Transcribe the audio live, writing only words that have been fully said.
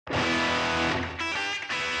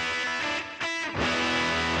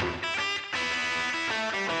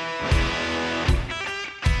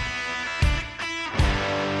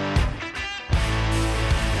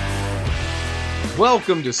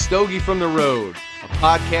Welcome to Stogie from the Road, a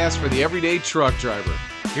podcast for the everyday truck driver.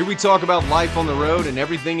 Here we talk about life on the road and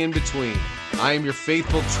everything in between. I am your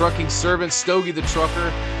faithful trucking servant, Stogie the Trucker,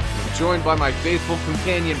 and I'm joined by my faithful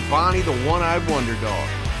companion, Bonnie the One-Eyed Wonder Dog.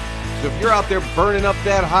 So if you're out there burning up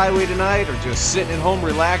that highway tonight or just sitting at home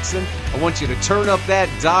relaxing, I want you to turn up that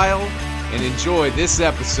dial and enjoy this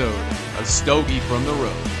episode of Stogie from the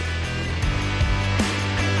Road.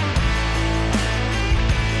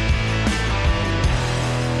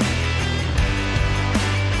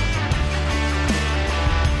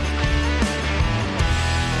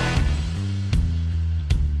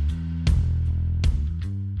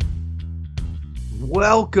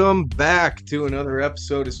 Welcome back to another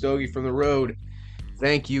episode of Stogie from the Road.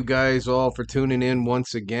 Thank you guys all for tuning in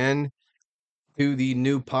once again to the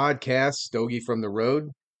new podcast, Stogie from the Road.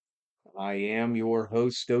 I am your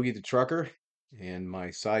host, Stogie the Trucker, and my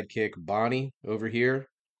sidekick, Bonnie, over here,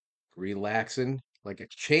 relaxing like a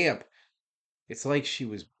champ. It's like she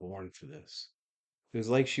was born for this. It was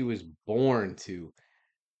like she was born to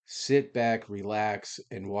sit back, relax,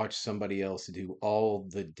 and watch somebody else do all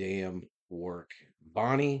the damn work.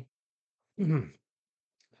 Bonnie,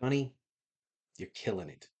 honey, you're killing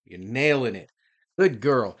it. You're nailing it. Good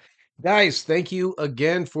girl. Guys, thank you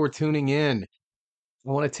again for tuning in.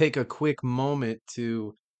 I want to take a quick moment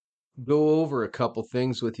to go over a couple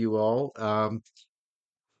things with you all.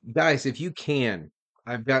 Guys, if you can,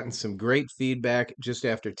 I've gotten some great feedback just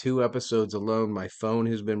after 2 episodes alone. My phone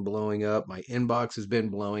has been blowing up. My inbox has been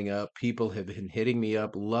blowing up. People have been hitting me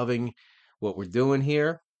up, loving what we're doing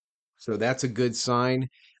here. So that's a good sign.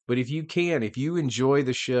 But if you can, if you enjoy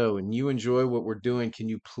the show and you enjoy what we're doing, can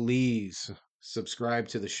you please subscribe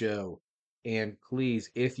to the show? And please,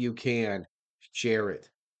 if you can, share it.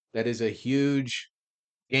 That is a huge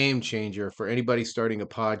game changer for anybody starting a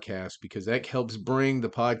podcast because that helps bring the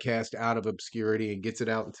podcast out of obscurity and gets it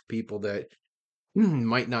out into people that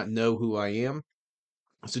might not know who I am.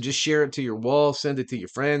 So just share it to your wall, send it to your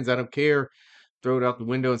friends. I don't care. Throw it out the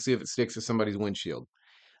window and see if it sticks to somebody's windshield.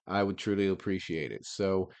 I would truly appreciate it.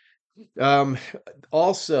 So, um,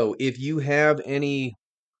 also, if you have any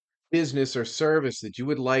business or service that you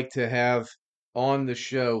would like to have on the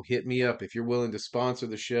show, hit me up. If you're willing to sponsor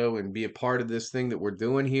the show and be a part of this thing that we're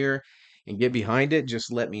doing here and get behind it,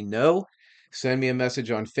 just let me know. Send me a message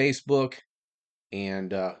on Facebook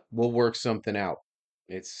and we'll work something out.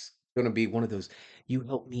 It's going to be one of those, you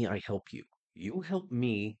help me, I help you. You help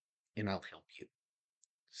me, and I'll help you.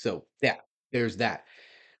 So, yeah, there's that.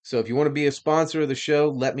 So if you want to be a sponsor of the show,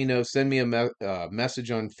 let me know. Send me a message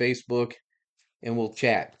on Facebook and we'll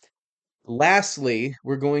chat. Lastly,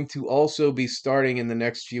 we're going to also be starting in the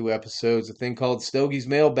next few episodes a thing called Stogie's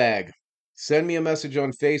Mailbag. Send me a message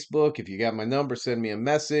on Facebook. If you got my number, send me a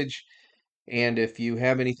message. And if you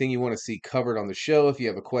have anything you want to see covered on the show, if you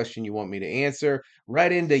have a question you want me to answer,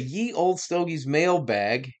 write into Ye Old Stogie's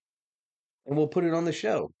Mailbag and we'll put it on the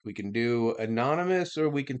show. We can do anonymous or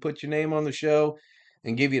we can put your name on the show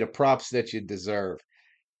and give you the props that you deserve.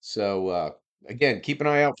 So, again, keep an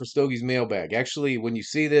eye out for Stogie's Mailbag. Actually, when you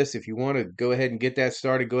see this, if you want to go ahead and get that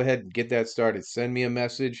started, go ahead and get that started. Send me a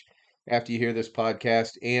message after you hear this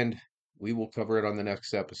podcast, and we will cover it on the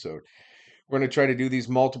next episode. We're going to try to do these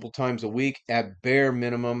multiple times a week. At bare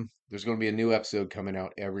minimum, there's going to be a new episode coming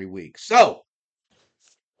out every week. So,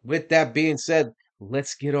 with that being said,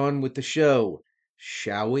 let's get on with the show,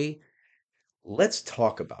 shall we? Let's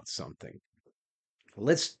talk about something.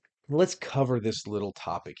 Let's cover this little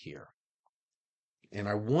topic here. And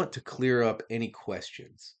I want to clear up any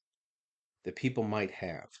questions that people might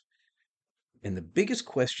have. And the biggest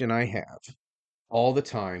question I have all the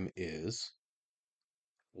time is,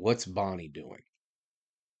 what's Bonnie doing?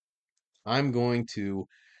 I'm going to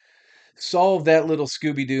solve that little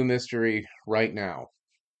Scooby-Doo mystery right now.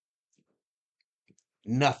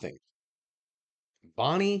 Nothing.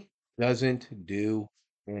 Bonnie doesn't do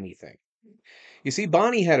anything. You see,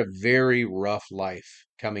 Bonnie had a very rough life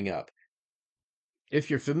coming up. If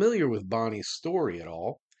you're familiar with Bonnie's story at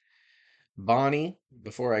all, Bonnie,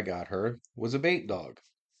 before I got her, was a bait dog.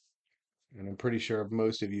 And I'm pretty sure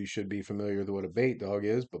most of you should be familiar with what a bait dog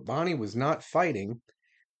is, but Bonnie was not fighting.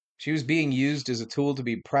 She was being used as a tool to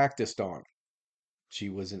be practiced on. She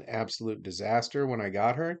was an absolute disaster when I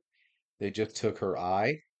got her. They just took her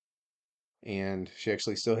eye, and she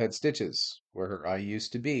actually still had stitches where her eye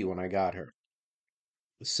used to be when I got her.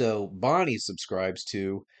 So Bonnie subscribes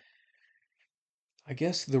to, I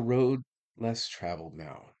guess, the road less traveled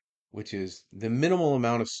now, which is the minimal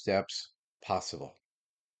amount of steps possible.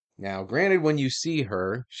 Now, granted, when you see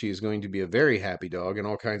her, she is going to be a very happy dog and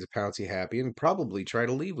all kinds of pouncy happy and probably try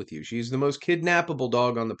to leave with you. She's the most kidnappable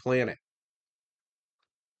dog on the planet.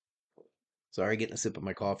 Sorry, getting a sip of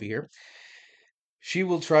my coffee here. She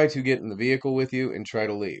will try to get in the vehicle with you and try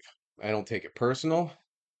to leave. I don't take it personal.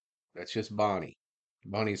 That's just Bonnie.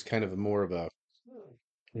 Bonnie's kind of more of a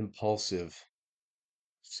impulsive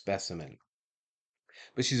specimen,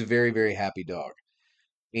 but she's a very, very happy dog.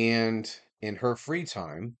 And in her free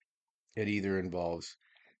time, it either involves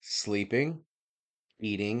sleeping,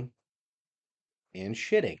 eating, and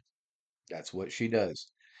shitting. That's what she does.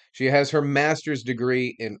 She has her master's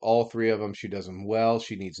degree in all three of them. She does them well.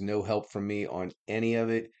 She needs no help from me on any of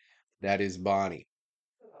it. That is Bonnie.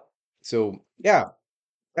 So, yeah,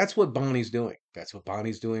 that's what Bonnie's doing. That's what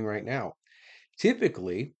Bonnie's doing right now.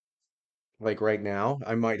 Typically, like right now,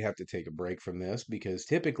 I might have to take a break from this because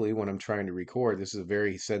typically when I'm trying to record, this is a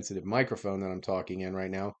very sensitive microphone that I'm talking in right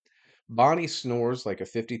now. Bonnie snores like a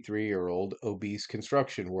 53-year-old obese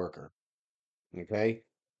construction worker. Okay.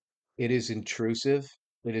 It is intrusive,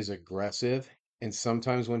 it is aggressive, and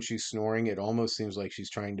sometimes when she's snoring, it almost seems like she's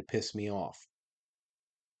trying to piss me off.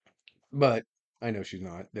 But I know she's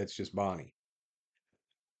not. That's just Bonnie.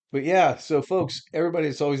 But yeah, so folks,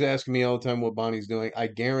 everybody's always asking me all the time what Bonnie's doing. I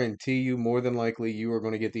guarantee you, more than likely, you are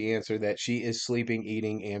going to get the answer that she is sleeping,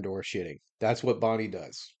 eating, and or shitting. That's what Bonnie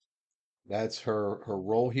does. That's her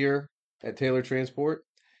role here at Taylor Transport.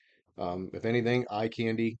 If anything, eye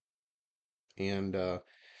candy, and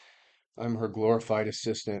I'm her glorified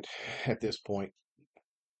assistant at this point.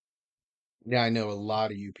 Yeah, I know a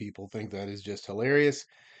lot of you people think that is just hilarious.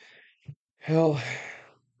 Hell,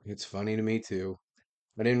 it's funny to me too.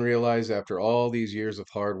 I didn't realize after all these years of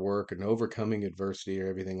hard work and overcoming adversity or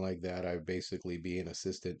everything like that, I'd basically be an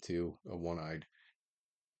assistant to a one-eyed.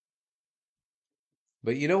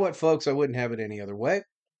 But you know what, folks? I wouldn't have it any other way.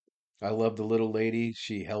 I love the little lady.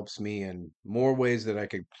 She helps me in more ways than I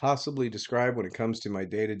could possibly describe when it comes to my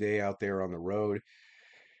day-to-day out there on the road.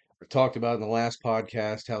 I talked about in the last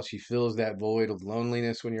podcast how she fills that void of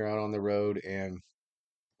loneliness when you're out on the road and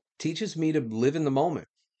teaches me to live in the moment,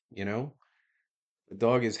 you know? The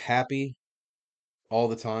dog is happy all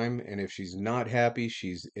the time, and if she's not happy,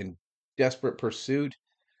 she's in desperate pursuit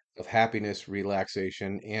of happiness,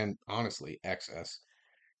 relaxation, and honestly, excess.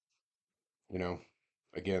 You know,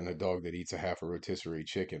 again, the dog that eats a half a rotisserie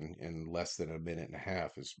chicken in less than a minute and a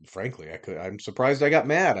half is frankly, I'm surprised I got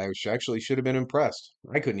mad. Actually should have been impressed.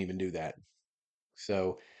 I couldn't even do that.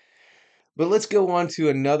 So, but let's go on to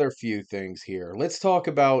another few things here. Let's talk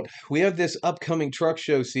about we have this upcoming truck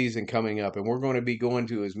show season coming up, and we're going to be going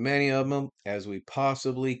to as many of them as we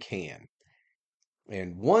possibly can.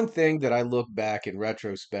 And one thing that I look back in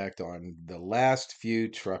retrospect on the last few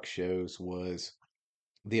truck shows was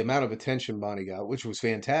the amount of attention Bonnie got, which was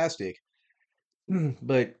fantastic.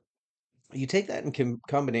 But you take that in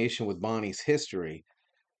combination with Bonnie's history.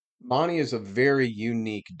 Bonnie is a very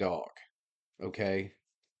unique dog. Okay.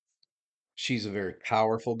 She's a very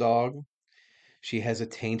powerful dog. She has a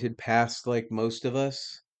tainted past like most of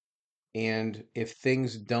us. And if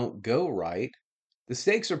things don't go right, the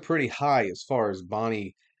stakes are pretty high as far as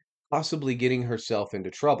Bonnie possibly getting herself into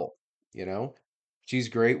trouble. You know, she's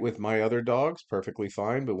great with my other dogs, perfectly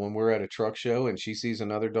fine. But when we're at a truck show and she sees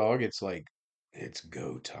another dog, it's like, it's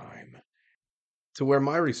go time. To where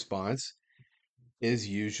my response is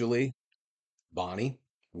usually, Bonnie,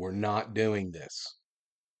 we're not doing this.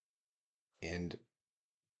 And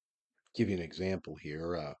give you an example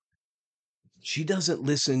here. She doesn't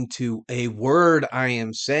listen to a word I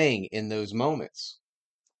am saying in those moments.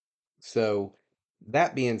 So,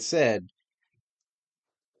 that being said,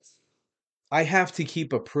 I have to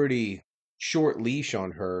keep a pretty short leash on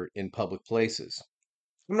her in public places.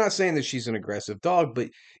 I'm not saying that she's an aggressive dog, but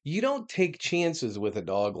you don't take chances with a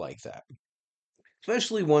dog like that,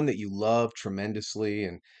 especially one that you love tremendously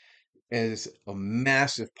and is a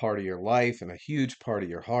massive part of your life and a huge part of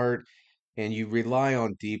your heart, and you rely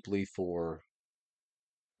on deeply for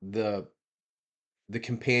the the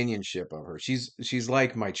companionship of her. She's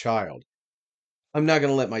like my child. I'm not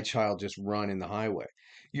going to let my child just run in the highway.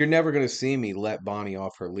 You're never going to see me let Bonnie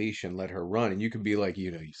off her leash and let her run. And you could be like,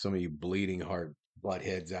 some of you bleeding heart butt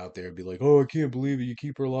heads out there be like, oh, I can't believe it. You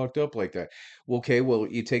keep her locked up like that. Well, okay, well,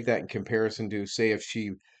 you take that in comparison to, say, if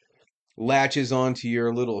she latches onto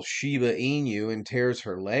your little Shiba Inu and tears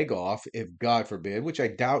her leg off, if God forbid, which I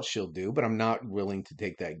doubt she'll do, but I'm not willing to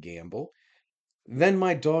take that gamble, then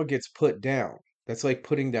my dog gets put down. That's like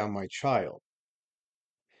putting down my child.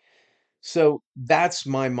 So that's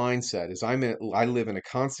my mindset is I live in a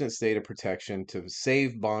constant state of protection to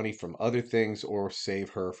save Bonnie from other things or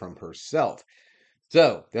save her from herself.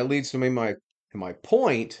 So that leads to my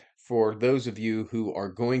point for those of you who are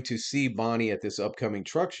going to see Bonnie at this upcoming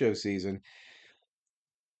truck show season.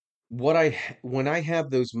 when I have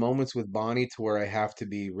those moments with Bonnie to where I have to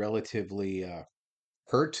be relatively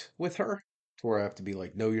hurt with her, to where I have to be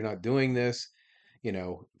like, no, you're not doing this,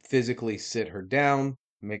 physically sit her down,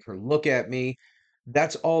 make her look at me.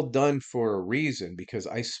 That's all done for a reason because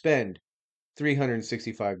I spend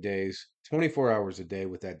 365 days, 24 hours a day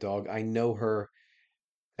with that dog. I know her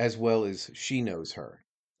as well as she knows her,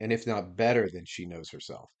 and if not better than she knows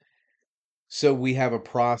herself. So we have a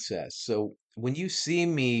process. So when you see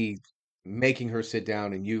me making her sit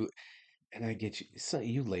down and I get you, some of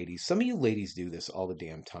you ladies do this all the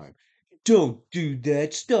damn time. Don't do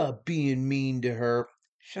that. Stop being mean to her.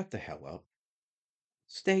 Shut the hell up.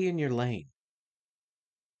 Stay in your lane.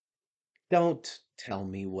 Don't tell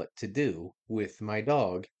me what to do with my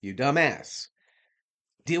dog, you dumbass.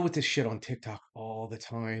 Deal with this shit on TikTok all the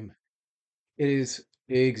time. It is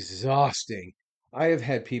exhausting. I have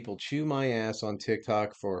had people chew my ass on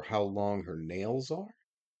TikTok for how long her nails are,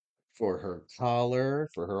 for her collar,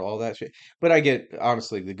 for her all that shit. But I get,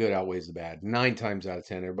 honestly, the good outweighs the bad. 9 times out of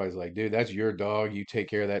 10, everybody's like, dude, that's your dog. You take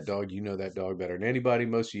care of that dog. You know that dog better than anybody.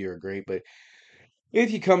 Most of you are great. But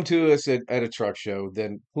if you come to us at a truck show,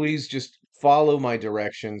 then please just follow my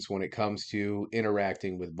directions when it comes to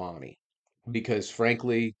interacting with Bonnie. Because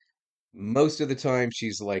frankly, most of the time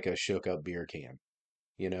she's like a shook up beer can.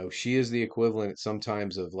 She is the equivalent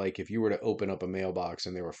sometimes of like if you were to open up a mailbox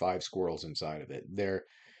and there were 5 squirrels inside of it.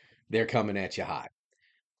 They're coming at you hot.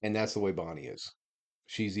 And that's the way Bonnie is.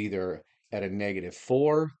 She's either at a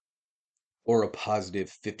 -4 or a positive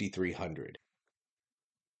 5,300.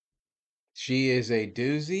 She is a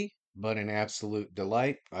doozy, but an absolute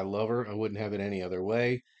delight. I love her. I wouldn't have it any other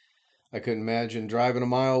way. I couldn't imagine driving a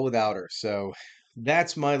mile without her. So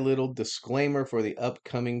that's my little disclaimer for the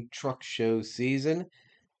upcoming truck show season.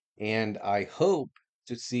 And I hope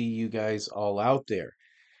to see you guys all out there.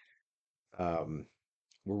 Um,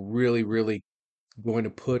 we're really, really going to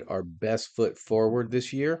put our best foot forward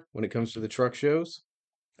this year when it comes to the truck shows.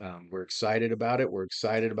 We're excited about it. We're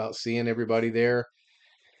excited about seeing everybody there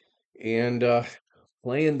and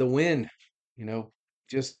playing the win, you know,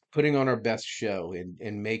 just putting on our best show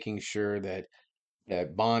and making sure that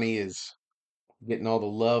Bonnie is getting all the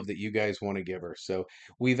love that you guys want to give her. So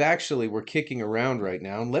we're kicking around right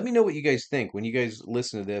now. And let me know what you guys think when you guys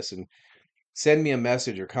listen to this and send me a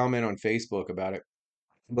message or comment on Facebook about it.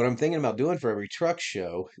 What I'm thinking about doing for every truck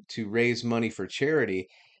show to raise money for charity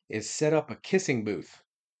is set up a kissing booth.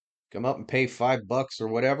 Come up and pay $5 or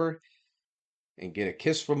whatever and get a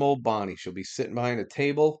kiss from old Bonnie. She'll be sitting behind a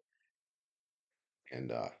table,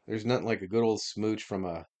 and there's nothing like a good old smooch from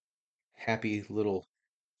a happy little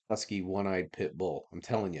husky one-eyed pit bull. I'm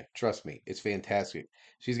telling you, trust me, it's fantastic.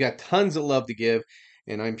 She's got tons of love to give,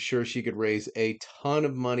 and I'm sure she could raise a ton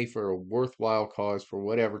of money for a worthwhile cause for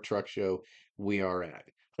whatever truck show we are at.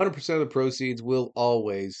 100% of the proceeds will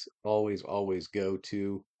always, always, always go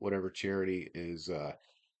to whatever charity is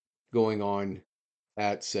going on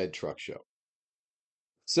at said truck show.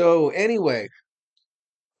 So anyway,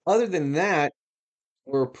 other than that,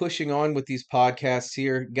 we're pushing on with these podcasts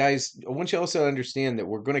here. Guys, I want you also to understand that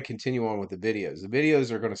we're going to continue on with the videos. The videos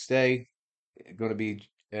are going to stay, going to be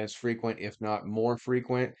as frequent, if not more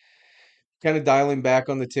frequent. Kind of dialing back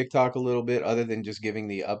on the TikTok a little bit, other than just giving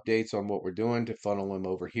the updates on what we're doing to funnel them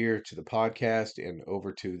over here to the podcast and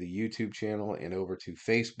over to the YouTube channel and over to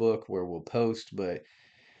Facebook where we'll post. But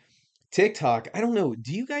TikTok, I don't know.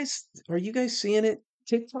 Are you guys seeing it?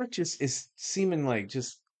 TikTok just is seeming like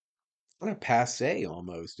just kind of passe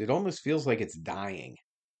almost. It almost feels like it's dying.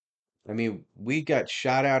 I mean, we got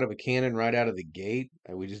shot out of a cannon right out of the gate.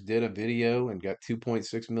 We just did a video and got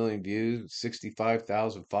 2.6 million views,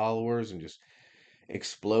 65,000 followers, and just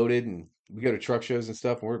exploded. And we go to truck shows and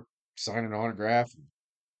stuff, and we're signing autographs,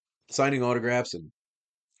 and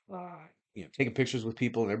uh, taking pictures with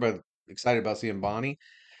people, and everybody excited about seeing Bonnie.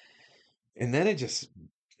 And then it just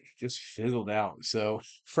fizzled out. So,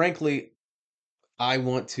 frankly, I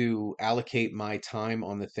want to allocate my time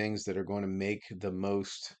on the things that are going to make the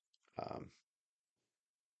most um,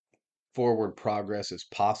 forward progress as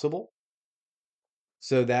possible.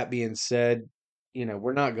 So that being said,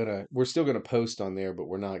 we're still gonna post on there, but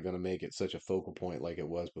we're not gonna make it such a focal point like it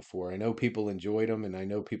was before. I know people enjoyed them, and I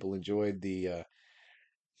know people enjoyed the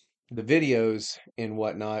videos and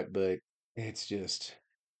whatnot, but it's just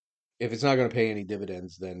if it's not going to pay any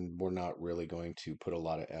dividends, then we're not really going to put a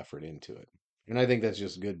lot of effort into it. And I think that's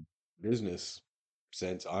just good business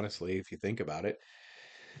sense, honestly, if you think about it.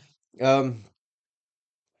 Um,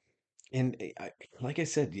 and like I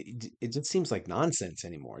said, it just seems like nonsense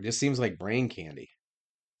anymore. It just seems like brain candy.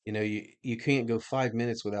 You can't go 5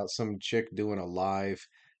 minutes without some chick doing a live.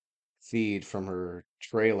 feed from her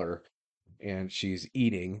trailer, and she's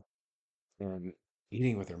and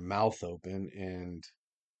eating with her mouth open, and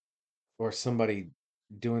or somebody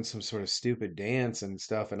doing some sort of stupid dance and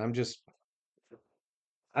stuff, and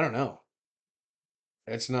I don't know.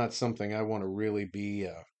 That's not something I want to really be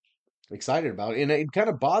excited about, and it kind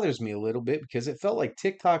of bothers me a little bit because it felt like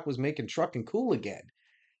TikTok was making trucking cool again.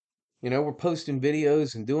 We're posting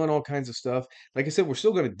videos and doing all kinds of stuff. Like I said, we're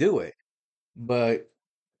still going to do it, but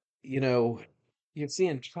you know, you're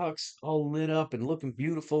seeing trucks all lit up and looking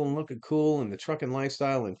beautiful and looking cool and the trucking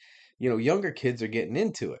lifestyle, and younger kids are getting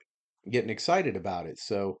into it, getting excited about it.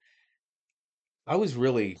 So I was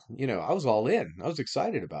really, I was all in. I was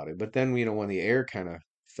excited about it. But then, when the air kind of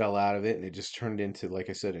fell out of it and it just turned into, like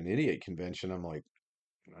I said, an idiot convention, I'm like,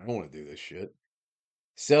 I don't want to do this shit.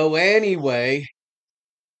 So anyway,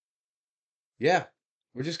 yeah,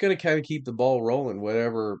 we're just gonna kind of keep the ball rolling,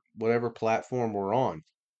 whatever platform we're on.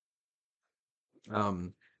 A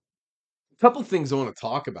couple things I want to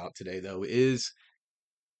talk about today, though, is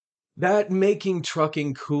that making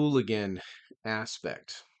trucking cool again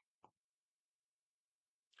aspect.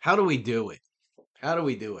 How do we do it? How do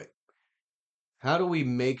we do it? How do we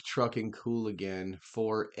make trucking cool again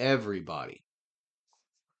for everybody?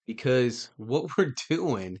 Because what we're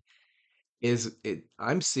doing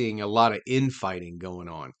I'm seeing a lot of infighting going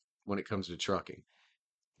on when it comes to trucking.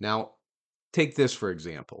 Now, take this for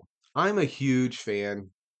example. I'm a huge fan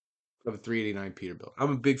of a 389 Peterbilt.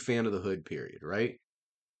 I'm a big fan of the hood period, right?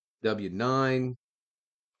 W9,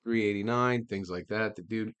 389, things like that.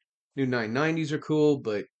 The new 990s are cool,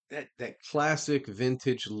 but that classic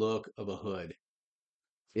vintage look of a hood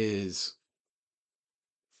is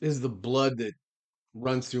is the blood that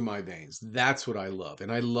runs through my veins. That's what I love,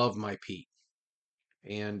 and I love my Pete.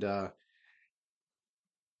 And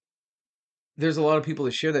there's a lot of people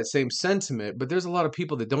that share that same sentiment, but there's a lot of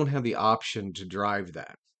people that don't have the option to drive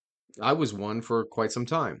that. I was one for quite some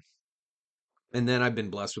time, and then I've been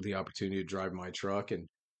blessed with the opportunity to drive my truck and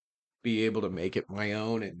be able to make it my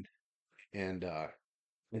own and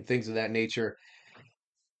and things of that nature.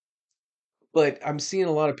 But I'm seeing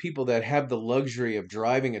a lot of people that have the luxury of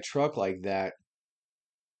driving a truck like that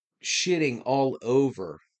shitting all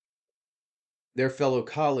over their fellow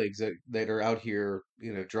colleagues that are out here,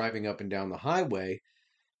 driving up and down the highway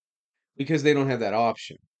because they don't have that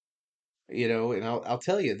option. And I'll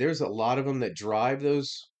tell you, there's a lot of them that drive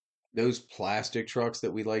those plastic trucks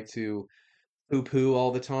that we like to poo-poo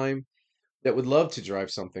all the time that would love to drive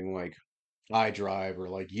something like I drive or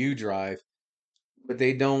like you drive, but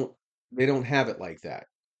they don't have it like that.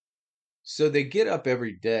 So they get up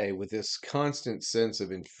every day with this constant sense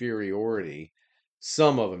of inferiority.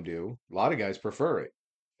 Some of them do. A lot of guys prefer it.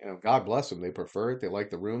 God bless them. They prefer it. They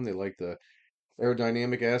like the room. They like the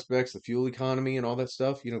aerodynamic aspects, the fuel economy, and all that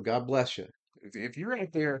stuff. God bless you. If you're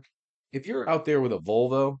out there, if you're out there with a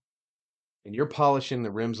Volvo and you're polishing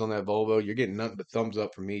the rims on that Volvo, you're getting nothing but thumbs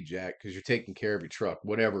up from me, Jack, because you're taking care of your truck,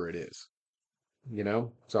 whatever it is.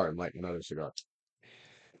 Sorry, I'm lighting another cigar.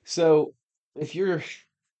 So if you're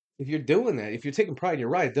if you're doing that, if you're taking pride in your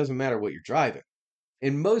ride, it doesn't matter what you're driving.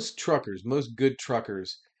 And most good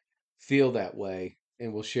truckers feel that way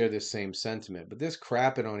and will share this same sentiment. But this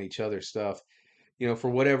crapping on each other stuff, for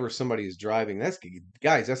whatever somebody is driving, that's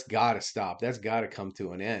got to stop. That's got to come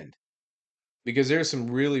to an end because there's some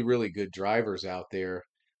really, really good drivers out there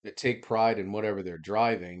that take pride in whatever they're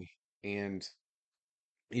driving, and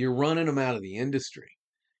you're running them out of the industry.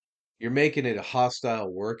 You're making it a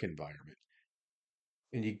hostile work environment,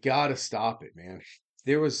 and you got to stop it, man.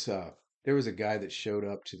 There was uh, there was a guy that showed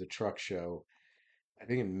up to the truck show, I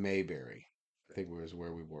think in Mayberry. I think was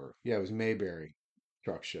where we were. Yeah, it was Mayberry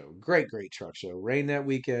truck show. Great, great truck show. Rained that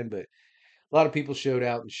weekend, but a lot of people showed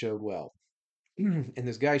out and showed well. And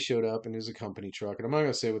this guy showed up and it was a company truck. And I'm not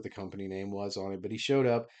going to say what the company name was on it, but he showed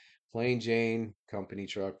up, plain Jane, company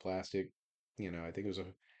truck, plastic. I think it was a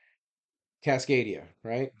Cascadia,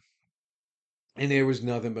 right? And there was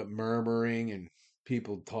nothing but murmuring and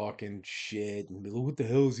people talking shit and what the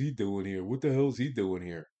hell is he doing here? What the hell is he doing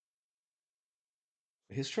here?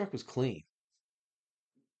 His truck was clean,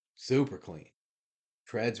 super clean.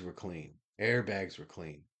 Treads were clean, airbags were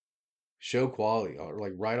clean, show quality, or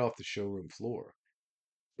like right off the showroom floor.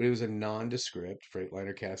 But it was a nondescript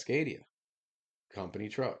Freightliner Cascadia company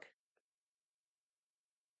truck.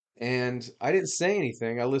 And I didn't say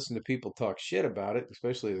anything. I listened to people talk shit about it,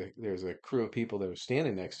 especially there's a crew of people that were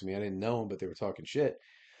standing next to me. I didn't know them, but they were talking shit.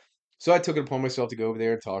 So I took it upon myself to go over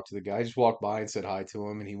there and talk to the guy. I just walked by and said hi to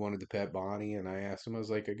him, and he wanted to pet Bonnie. And I asked him, I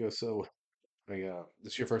was like, I go, so,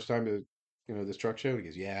 this your first time to, this truck show? And he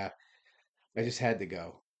goes, yeah, I just had to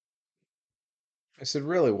go. I said,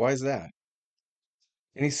 "Really? Why is that?"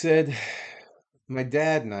 And he said, "My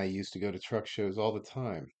dad and I used to go to truck shows all the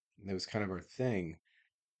time. It was kind of our thing.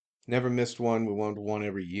 Never missed one. We went to one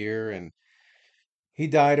every year, and he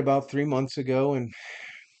died about 3 months ago, and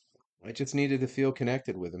I just needed to feel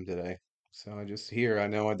connected with him today. So I just here. I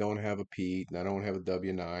know I don't have a Pete, and I don't have a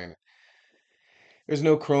W9. There's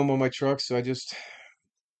no chrome on my truck, so I just,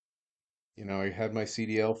 I had my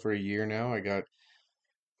CDL for a year now. I got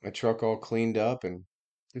my truck all cleaned up, and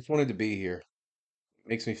just wanted to be here.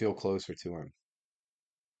 Makes me feel closer to him."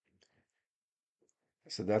 I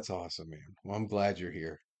said, "That's awesome, man. Well, I'm glad you're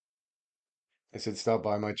here." I said, "Stop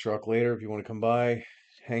by my truck later if you want to come by,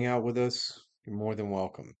 hang out with us. You're more than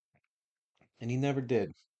welcome." And he never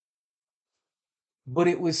did. But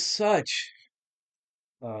it was such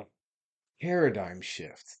a paradigm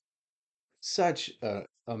shift, such a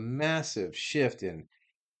massive shift in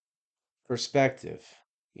perspective,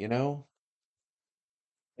 you know?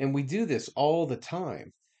 And we do this all the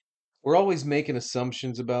time. We're always making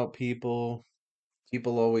assumptions about people.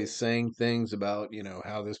 People always saying things about,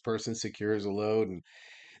 how this person secures a load and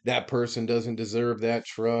that person doesn't deserve that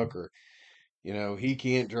truck, or, he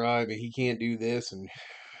can't drive and he can't do this. And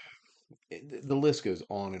the list goes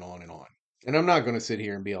on and on and on. And I'm not going to sit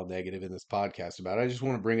here and be all negative in this podcast about it. I just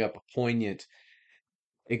want to bring up a poignant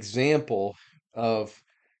example of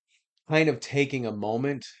kind of taking a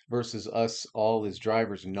moment versus us all as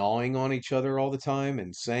drivers gnawing on each other all the time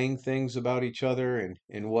and saying things about each other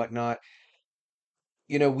and whatnot.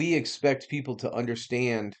 We expect people to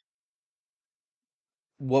understand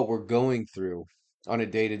what we're going through on a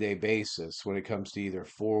day-to-day basis when it comes to either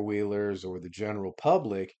four-wheelers or the general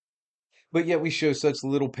public. But yet we show such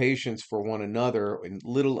little patience for one another and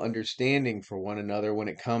little understanding for one another when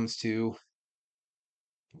it comes to,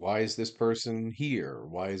 why is this person here?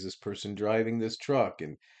 Why is this person driving this truck?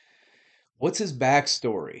 And what's his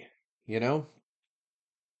backstory? You know?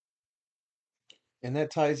 And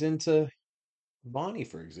that ties into Bonnie,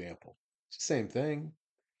 for example. It's the same thing.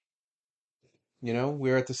 We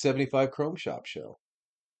were at the 75 Chrome Shop show.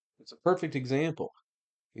 It's a perfect example.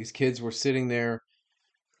 These kids were sitting there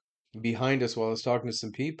behind us while I was talking to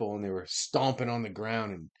some people, and they were stomping on the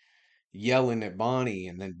ground and yelling at Bonnie.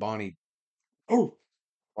 And then Bonnie, oh,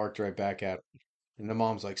 barked right back at him. And the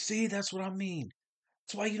mom's like, "See, that's what I mean.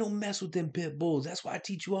 That's why you don't mess with them pit bulls. That's why I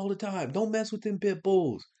teach you all the time. Don't mess with them pit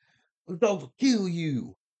bulls. Those dogs will kill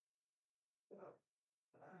you."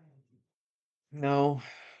 No,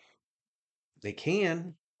 they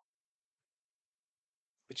can,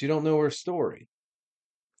 but you don't know her story.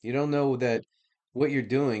 You don't know that what you're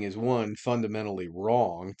doing is, one, fundamentally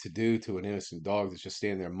wrong to do to an innocent dog that's just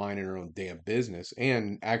standing there minding her own damn business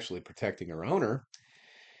and actually protecting her owner.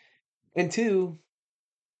 And two,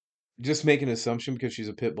 just make an assumption because she's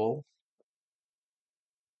a pit bull.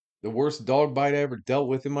 The worst dog bite I ever dealt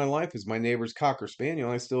with in my life is my neighbor's Cocker Spaniel.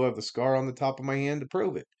 I still have the scar on the top of my hand to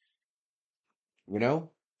prove it. You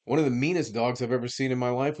know? One of the meanest dogs I've ever seen in my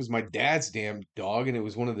life was my dad's damn dog, and it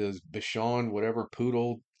was one of those Bichon, whatever,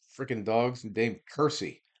 poodle freaking dogs named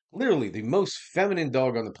Kersey. Literally the most feminine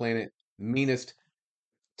dog on the planet, meanest,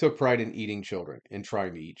 took pride in eating children and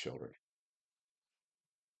trying to eat children.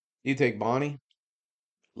 You take Bonnie,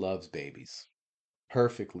 loves babies,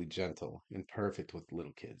 perfectly gentle and perfect with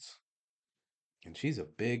little kids. And she's a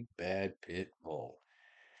big, bad pit bull.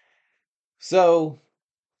 So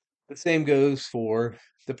the same goes for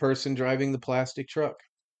the person driving the plastic truck.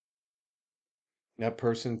 That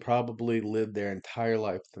person probably lived their entire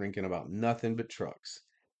life thinking about nothing but trucks,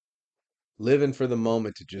 living for the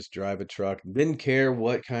moment to just drive a truck. Didn't care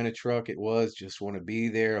what kind of truck it was, just want to be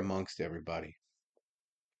there amongst everybody.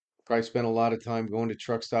 Probably spent a lot of time going to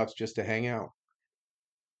truck stops just to hang out,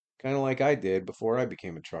 kind of like I did before I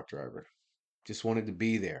became a truck driver. Just wanted to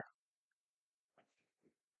be there,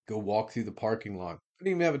 go walk through the parking lot. I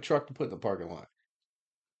didn't even have a truck to put in the parking lot.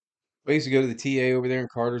 I used to go to the TA over there in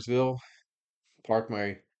Cartersville, park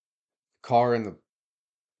my car in the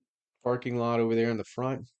parking lot over there in the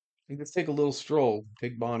front. And let's take a little stroll,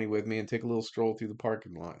 take Bonnie with me and take a little stroll through the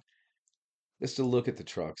parking lot just to look at the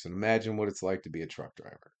trucks and imagine what it's like to be a truck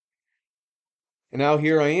driver. And now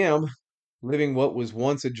here I am living what was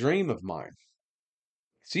once a dream of mine.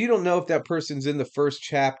 So you don't know if that person's in the first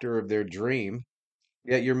chapter of their dream,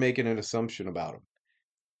 yet you're making an assumption about them.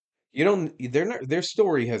 You don't, they're not, their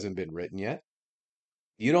story hasn't been written yet.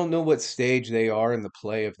 You don't know what stage they are in the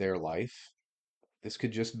play of their life. This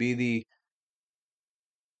could just be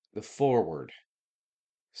the forward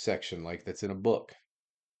section, like that's in a book.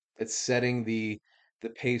 That's setting the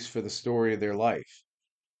pace for the story of their life.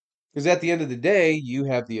 Because at the end of the day, you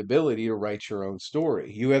have the ability to write your own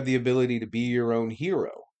story. You have the ability to be your own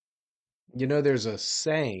hero. You know, there's a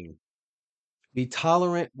saying, be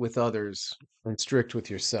tolerant with others and strict with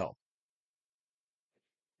yourself.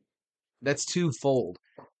 That's twofold.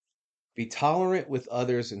 Be tolerant with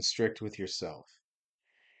others and strict with yourself.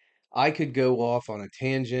 I could go off on a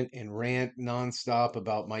tangent and rant nonstop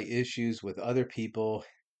about my issues with other people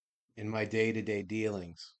in my day to day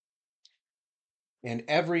dealings. And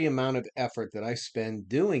every amount of effort that I spend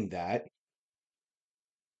doing that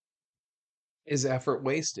is effort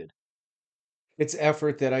wasted. It's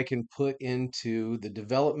effort that I can put into the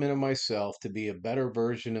development of myself to be a better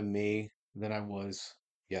version of me than I was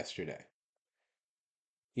yesterday.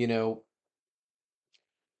 You know,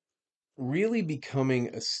 really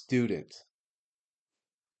becoming a student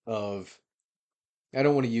of, I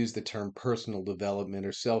don't want to use the term personal development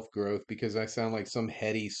or self growth because I sound like some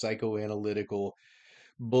heady psychoanalytical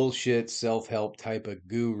bullshit self help type of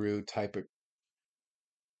guru type of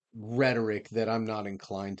rhetoric that I'm not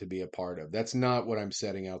inclined to be a part of. That's not what I'm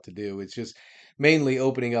setting out to do. It's just mainly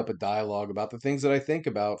opening up a dialogue about the things that I think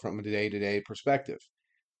about from a day to day perspective.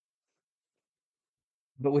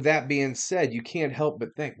 But with that being said, you can't help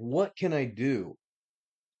but think, what can I do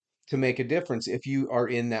to make a difference if you are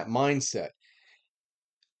in that mindset?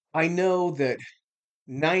 I know that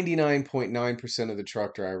 99.9% of the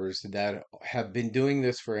truck drivers that have been doing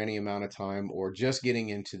this for any amount of time or just getting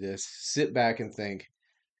into this sit back and think,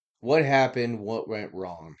 what happened? What went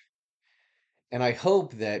wrong? And I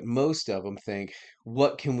hope that most of them think,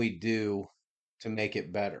 what can we do to make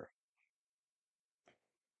it better?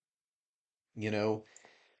 You know,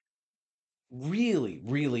 really,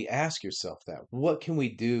 really ask yourself that. What can we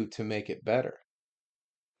do to make it better?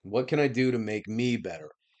 What can I do to make me better?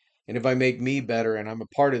 And if I make me better and I'm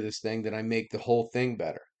a part of this thing, then I make the whole thing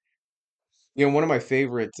better. You know, one of my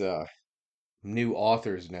favorite new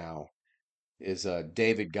authors now is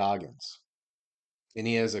David Goggins. And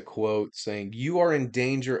he has a quote saying, you are in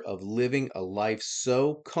danger of living a life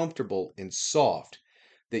so comfortable and soft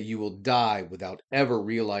that you will die without ever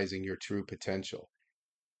realizing your true potential.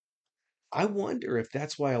 I wonder if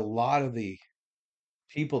that's why a lot of the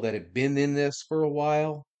people that have been in this for a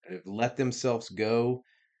while and have let themselves go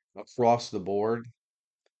across the board,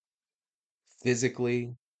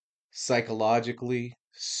 physically, psychologically,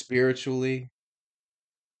 spiritually,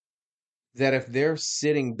 that if they're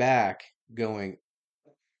sitting back going,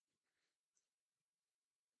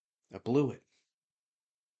 I blew it.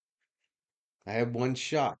 I have one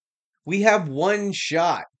shot. We have one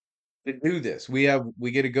shot to do this. We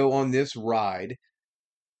get to go on this ride,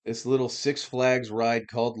 this little Six Flags ride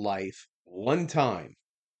called life, one time.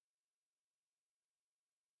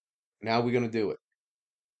 Now we're going to do it.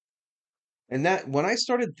 And that when I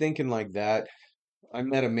started thinking like that, I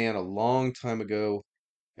met a man a long time ago.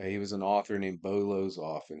 He was an author named Bo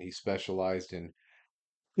Lozoff, and he specialized in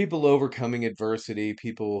people overcoming adversity,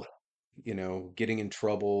 people, getting in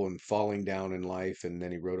trouble and falling down in life. And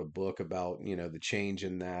then he wrote a book about, the change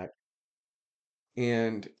in that.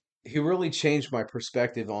 And he really changed my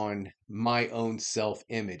perspective on my own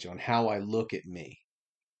self-image, on how I look at me,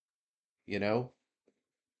 you know?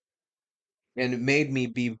 And it made me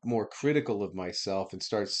be more critical of myself and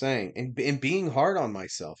start saying, and being hard on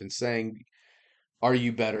myself and saying, are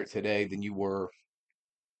you better today than you were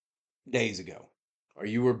days ago? Or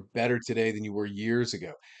you were better today than you were years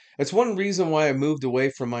ago? That's one reason why I moved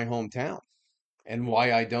away from my hometown and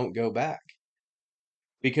why I don't go back.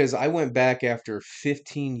 Because I went back after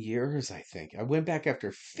 15 years, I think. I went back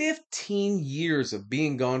after 15 years of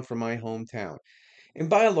being gone from my hometown. And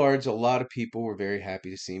by and large, a lot of people were very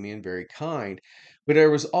happy to see me and very kind. But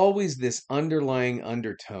there was always this underlying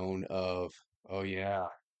undertone of, oh, yeah,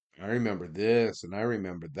 I remember this and I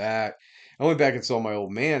remember that. I went back and saw my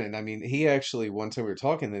old man. And I mean, he actually, one time we were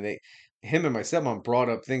talking, and him and my stepmom brought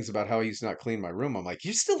up things about how he used to not clean my room. I'm like,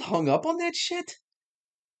 you're still hung up on that shit?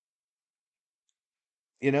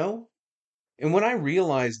 You know? And when I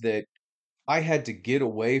realized that I had to get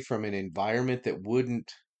away from an environment that wouldn't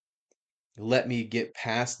let me get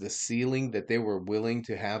past the ceiling that they were willing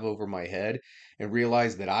to have over my head and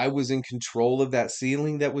realize that I was in control of that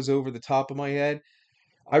ceiling that was over the top of my head.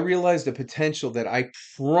 I realized the potential that I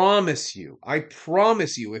promise you,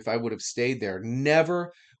 if I would have stayed there,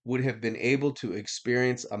 never would have been able to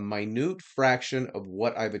experience a minute fraction of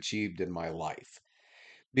what I've achieved in my life.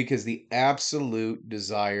 Because the absolute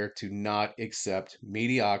desire to not accept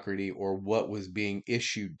mediocrity or what was being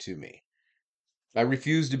issued to me. I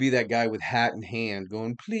refuse to be that guy with hat in hand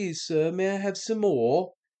going, please, sir, may I have some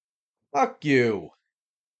more? Fuck you.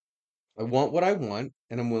 I want what I want,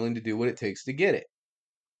 and I'm willing to do what it takes to get it.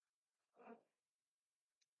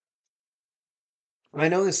 I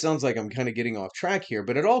know this sounds like I'm kind of getting off track here,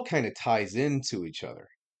 but it all kind of ties into each other.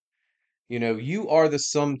 You are the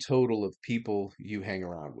sum total of people you hang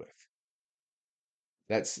around with.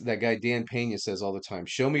 That's that guy Dan Pena says all the time,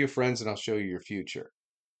 show me your friends and I'll show you your future.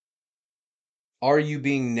 Are you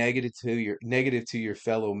being negative to your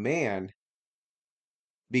fellow man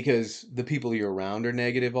because the people you're around are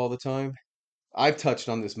negative all the time? I've touched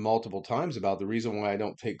on this multiple times about the reason why I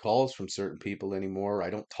don't take calls from certain people anymore. I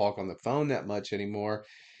don't talk on the phone that much anymore,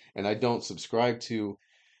 and I don't subscribe to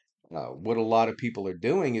what a lot of people are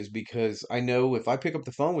doing is because I know if I pick up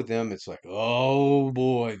the phone with them, it's like, oh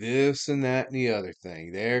boy, this and that and the other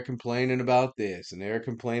thing. They're complaining about this and they're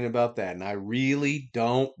complaining about that. And I really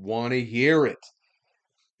don't want to hear it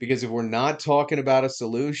because if we're not talking about a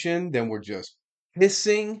solution, then we're just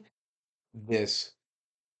pissing this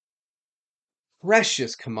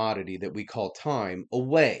precious commodity that we call time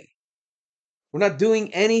away. We're not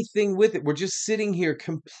doing anything with it. We're just sitting here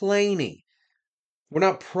complaining. We're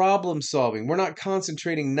not problem solving. We're not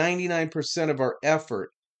concentrating 99% of our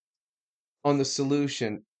effort on the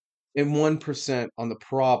solution and 1% on the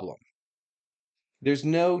problem. There's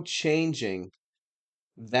no changing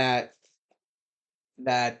that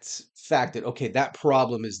that fact that okay, that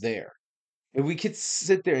problem is there. And we could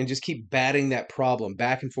sit there and just keep batting that problem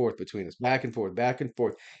back and forth between us, back and forth, back and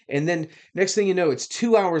forth. And then next thing you know, it's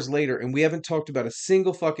 2 hours later and we haven't talked about a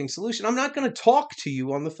single fucking solution. I'm not going to talk to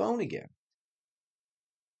you on the phone again.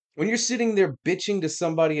 When you're sitting there bitching to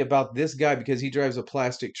somebody about this guy because he drives a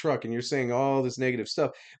plastic truck and you're saying all this negative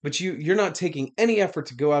stuff, but you're not taking any effort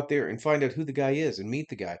to go out there and find out who the guy is and meet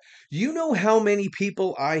the guy. You know how many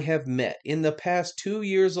people I have met in the past 2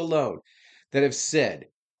 years alone that have said,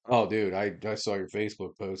 "Oh, dude, I saw your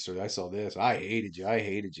Facebook post or I saw this. I hated you. I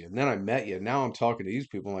hated you." And then I met you. And now I'm talking to these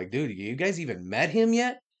people. I'm like, dude, you guys even met him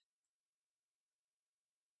yet?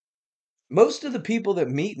 Most of the people that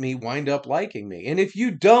meet me wind up liking me. And if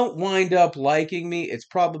you don't wind up liking me, it's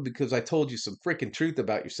probably because I told you some freaking truth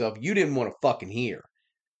about yourself you didn't want to fucking hear.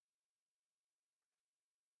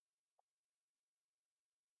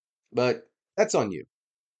 But that's on you.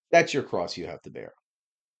 That's your cross you have to bear.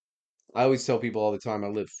 I always tell people all the time I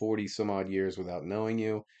lived 40 some odd years without knowing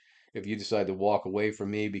you. If you decide to walk away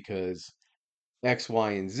from me because X,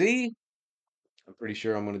 Y, and Z, I'm pretty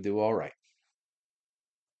sure I'm going to do all right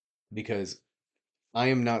because I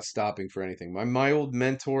am not stopping for anything. My old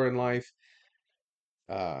mentor in life,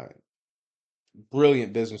 uh,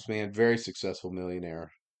 brilliant businessman, very successful millionaire.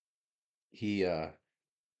 He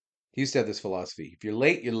used to have this philosophy. If you're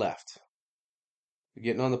late, you're left. You're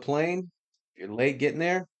getting on the plane, if you're late getting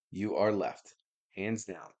there, you are left. Hands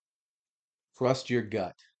down. Trust your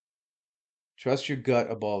gut. Trust your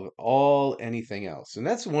gut above all anything else. And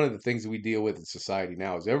that's one of the things that we deal with in society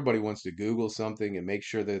now is everybody wants to Google something and make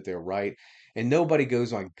sure that they're right. And nobody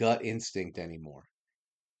goes on gut instinct anymore.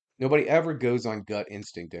 Nobody ever goes on gut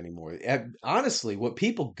instinct anymore. Honestly, what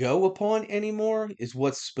people go upon anymore is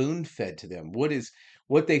what's spoon fed to them.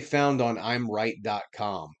 What they found on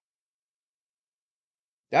imright.com.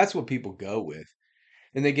 That's what people go with.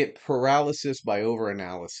 And they get paralysis by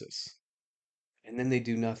overanalysis. And then they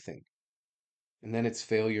do nothing. And then it's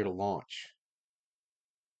failure to launch.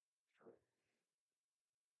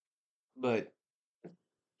 But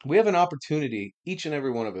we have an opportunity, each and every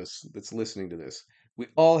one of us that's listening to this, we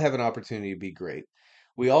all have an opportunity to be great.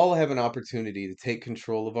 We all have an opportunity to take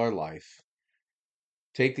control of our life,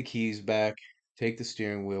 take the keys back, take the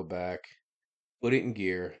steering wheel back, put it in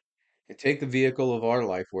gear, and take the vehicle of our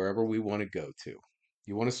life wherever we want to go to.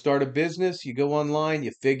 You want to start a business, you go online, you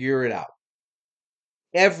figure it out.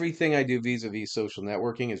 Everything I do vis-a-vis social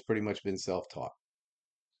networking has pretty much been self-taught.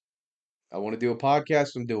 I want to do a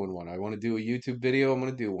podcast, I'm doing one. I want to do a YouTube video, I'm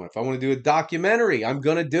going to do one. If I want to do a documentary, I'm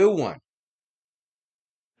going to do one.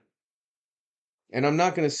 And I'm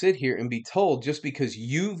not going to sit here and be told just because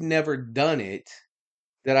you've never done it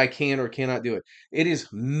that I can or cannot do it. It is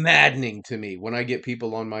maddening to me when I get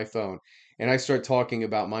people on my phone and I start talking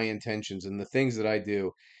about my intentions and the things that I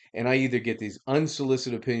do. And I either get these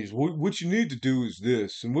unsolicited opinions, what you need to do is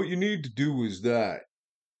this, and what you need to do is that.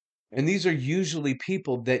 And these are usually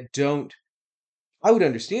people that don't. I would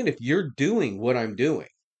understand if you're doing what I'm doing.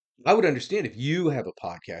 I would understand if you have a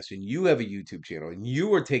podcast and you have a YouTube channel and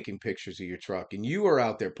you are taking pictures of your truck and you are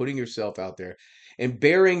out there putting yourself out there and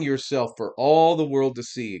bearing yourself for all the world to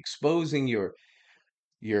see, exposing your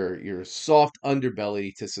soft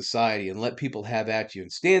underbelly to society and let people have at you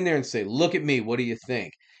and stand there and say, "Look at me, what do you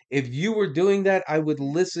think?" If you were doing that, I would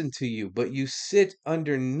listen to you, but you sit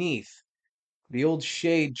underneath the old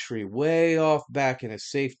shade tree way off back in a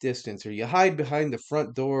safe distance, or you hide behind the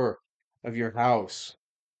front door of your house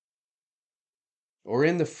or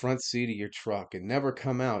in the front seat of your truck and never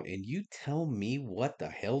come out, and you tell me what the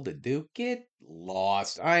hell to do? Get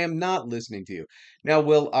lost. I am not listening to you. Now,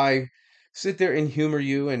 will I sit there and humor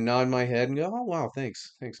you and nod my head and go, "Oh, wow,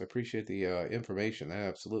 thanks. Thanks. I appreciate the information.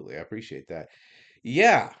 Absolutely. I appreciate that."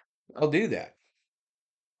 Yeah, I'll do that.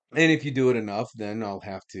 And if you do it enough, then I'll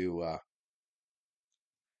have to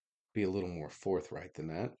be a little more forthright than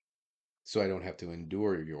that. So I don't have to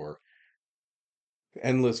endure your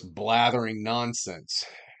endless blathering nonsense.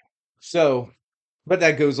 So, but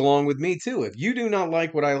that goes along with me too. If you do not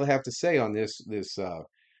like what I have to say on this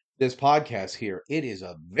podcast here, it is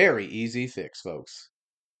a very easy fix, folks.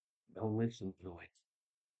 Don't listen to it.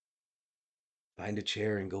 Find a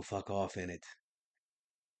chair and go fuck off in it.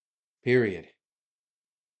 Period.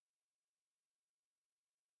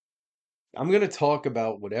 I'm going to talk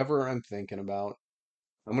about whatever I'm thinking about.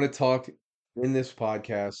 I'm going to talk in this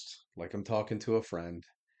podcast like I'm talking to a friend.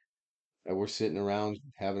 That we're sitting around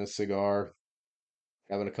having a cigar,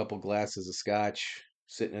 having a couple glasses of scotch,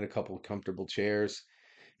 sitting in a couple comfortable chairs,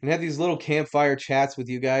 and have these little campfire chats with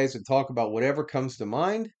you guys and talk about whatever comes to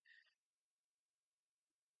mind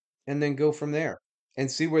and then go from there and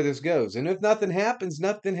see where this goes. And if nothing happens,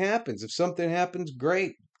 nothing happens. If something happens,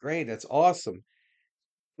 great, great, that's awesome.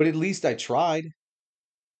 But at least I tried.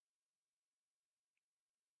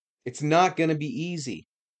 It's not going to be easy.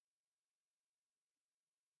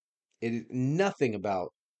 It is nothing about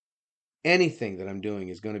anything that I'm doing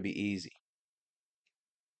is going to be easy.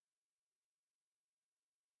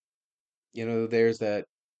 You know, there's that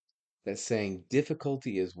saying,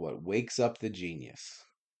 difficulty is what wakes up the genius.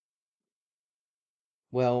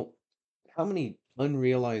 Well, how many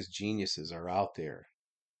unrealized geniuses are out there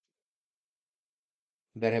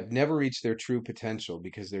that have never reached their true potential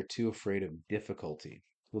because they're too afraid of difficulty?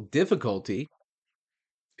 Well, difficulty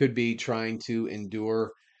could be trying to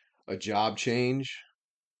endure a job change,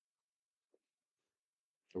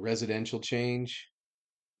 a residential change,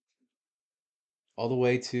 all the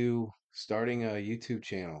way to starting a YouTube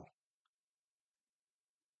channel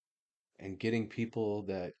and getting people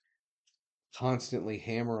that constantly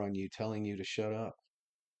hammer on you, telling you to shut up.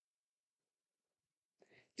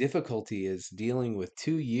 Difficulty is dealing with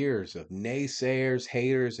 2 years of naysayers,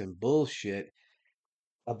 haters, and bullshit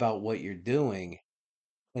about what you're doing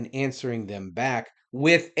and answering them back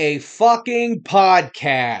with a fucking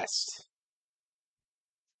podcast.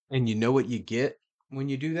 And you know what you get when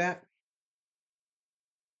you do that?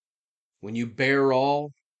 When you bear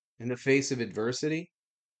all in the face of adversity,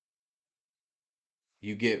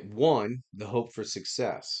 you get one, the hope for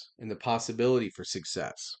success and the possibility for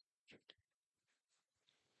success.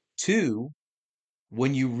 Two,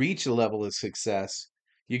 when you reach a level of success,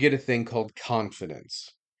 you get a thing called confidence.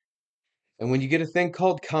 And when you get a thing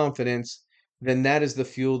called confidence, then that is the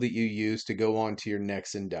fuel that you use to go on to your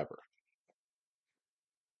next endeavor.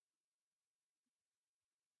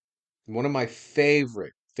 One of my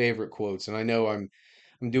favorite quotes, and I know I'm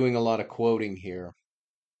doing a lot of quoting here.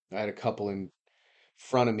 I had a couple in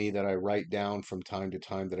front of me that I write down from time to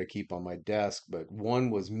time that I keep on my desk, but one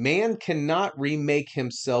was, man cannot remake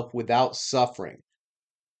himself without suffering,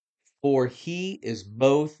 for he is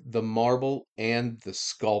both the marble and the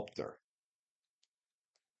sculptor.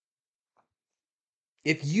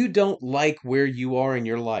 If you don't like where you are in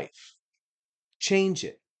your life, change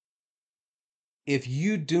it. If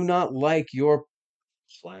you do not like your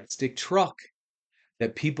plastic truck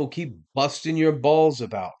that people keep busting your balls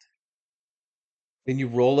about, then you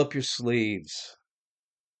roll up your sleeves,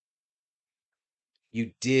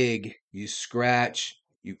 you dig, you scratch,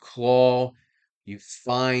 you claw, you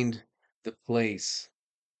find the place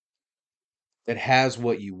that has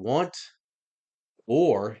what you want,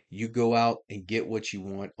 or you go out and get what you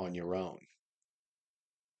want on your own.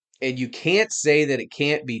 And you can't say that it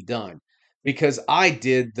can't be done because I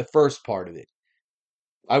did the first part of it.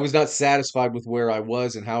 I was not satisfied with where I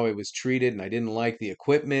was and how I was treated, and I didn't like the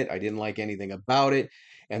equipment. I didn't like anything about it.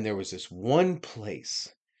 And there was this one place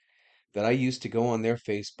that I used to go on their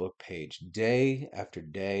Facebook page day after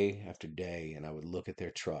day after day, and I would look at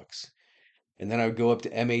their trucks. And then I would go up to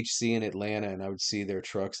MHC in Atlanta and I would see their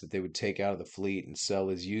trucks that they would take out of the fleet and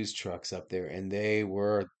sell as used trucks up there. And they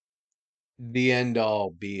were the end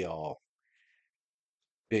all be all.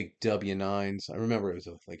 Big W9s. I remember it was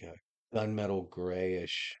like a gunmetal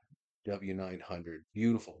grayish W900.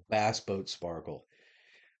 Beautiful bass boat sparkle.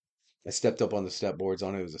 I stepped up on the step boards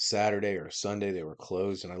on it. It was a Saturday or a Sunday. They were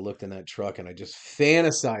closed. And I looked in that truck and I just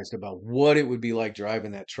fantasized about what it would be like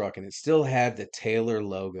driving that truck. And it still had the Taylor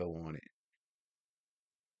logo on it.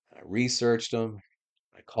 I researched them.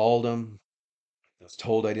 I called them. I was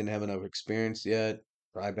told I didn't have enough experience yet.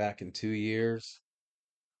 Try back in 2 years.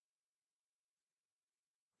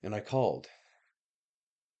 And I called.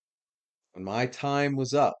 When my time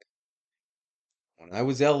was up, when I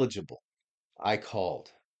was eligible, I called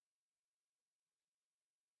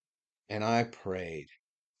and I prayed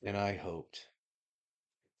and I hoped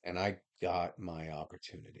and I got my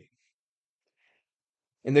opportunity.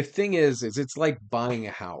 And the thing is it's like buying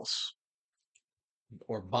a house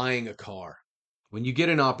or buying a car. When you get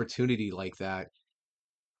an opportunity like that,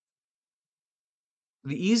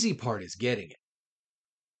 the easy part is getting it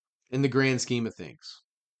in the grand scheme of things.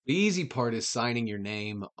 The easy part is signing your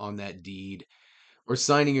name on that deed or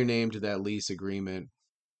signing your name to that lease agreement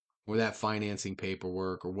or that financing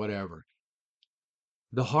paperwork or whatever.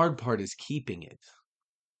 The hard part is keeping it.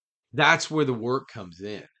 That's where the work comes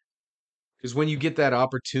in. Because when you get that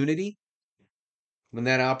opportunity, when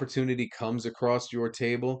that opportunity comes across your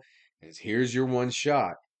table, as here's your one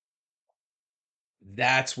shot,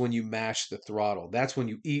 that's when you mash the throttle. That's when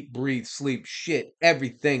you eat, breathe, sleep, shit,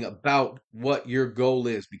 everything about what your goal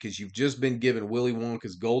is because you've just been given Willy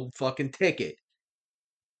Wonka's gold fucking ticket.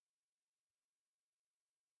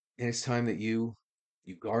 And it's time that you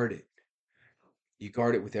guard it. You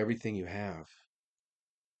guard it with everything you have.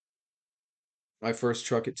 My first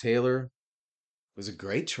truck at Taylor was a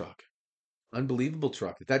great truck. Unbelievable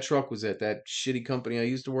truck. If that truck was at that shitty company I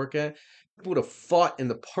used to work at, I would have fought in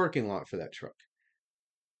the parking lot for that truck.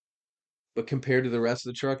 But compared to the rest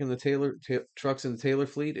of the trucks in the Taylor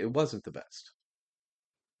fleet, it wasn't the best.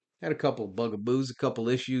 Had a couple bugaboos, a couple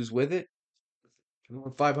issues with it.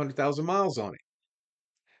 500,000 miles on it.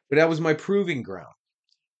 But that was my proving ground.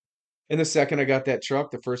 And the second I got that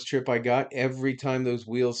truck, the first trip I got, every time those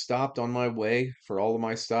wheels stopped on my way for all of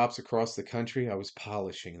my stops across the country, I was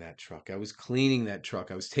polishing that truck. I was cleaning that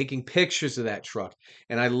truck. I was taking pictures of that truck.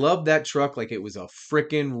 And I loved that truck like it was a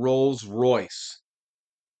frickin' Rolls Royce.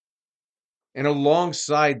 And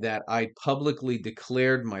alongside that, I publicly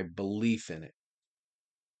declared my belief in it.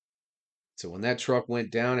 So when that truck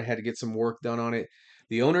went down, I had to get some work done on it.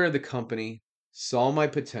 The owner of the company saw my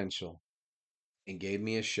potential and gave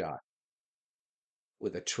me a shot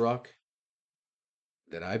with a truck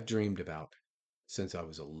that I've dreamed about since I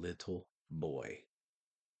was a little boy.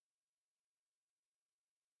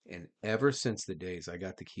 And ever since the days I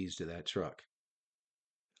got the keys to that truck,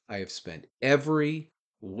 I have spent every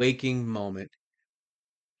waking moment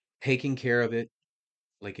taking care of it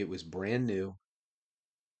like it was brand new,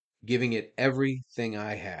 giving it everything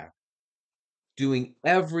I have, doing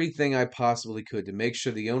everything I possibly could to make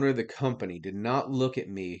sure the owner of the company did not look at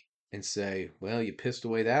me and say, well, you pissed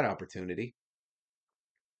away that opportunity.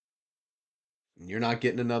 And you're not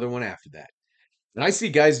getting another one after that. And I see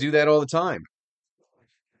guys do that all the time.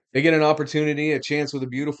 They get an opportunity, a chance with a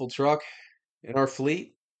beautiful truck in our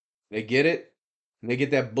fleet. They get it. And they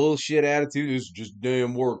get that bullshit attitude. This is just a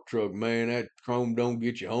damn work truck, man. That chrome don't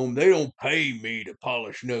get you home. They don't pay me to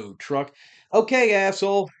polish no truck. Okay,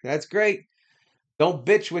 asshole. That's great. Don't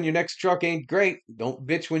bitch when your next truck ain't great. Don't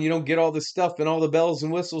bitch when you don't get all the stuff and all the bells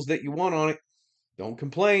and whistles that you want on it. Don't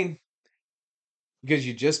complain because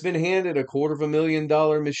you just been handed a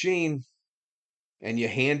 $250,000 machine and you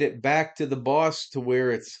hand it back to the boss to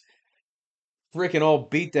where it's freaking all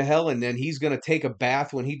beat to hell, and then he's going to take a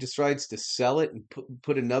bath when he decides to sell it and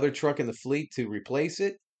put another truck in the fleet to replace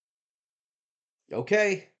it.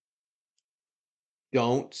 Okay,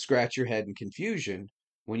 don't scratch your head in confusion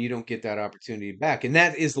when you don't get that opportunity back. And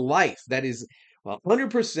that is life. That is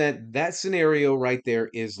 100%. That scenario right there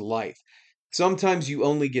is life. Sometimes you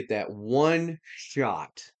only get that one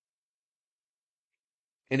shot,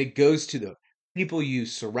 and it goes to the people you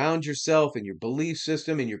surround yourself and your belief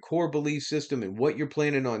system and your core belief system and what you're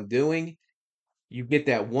planning on doing. You get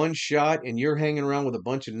that one shot and you're hanging around with a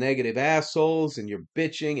bunch of negative assholes and you're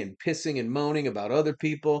bitching and pissing and moaning about other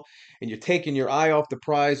people and you're taking your eye off the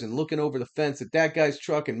prize and looking over the fence at that guy's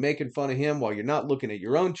truck and making fun of him while you're not looking at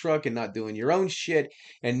your own truck and not doing your own shit.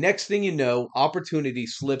 And next thing you know, opportunity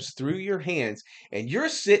slips through your hands and you're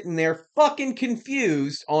sitting there fucking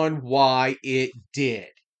confused on why it did.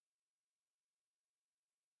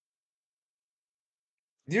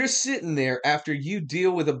 You're sitting there after you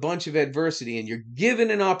deal with a bunch of adversity and you're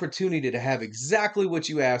given an opportunity to have exactly what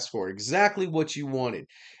you asked for, exactly what you wanted.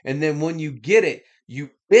 And then when you get it, you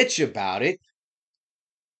bitch about it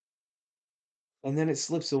and then it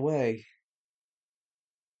slips away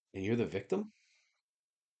and you're the victim.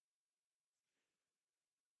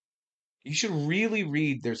 You should really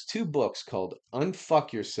read. There's two books called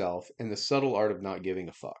Unfuck Yourself and The Subtle Art of Not Giving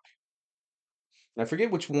a Fuck. And I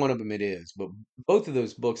forget which one of them it is, but both of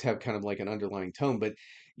those books have kind of like an underlying tone. But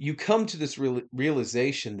you come to this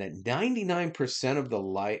realization that 99% of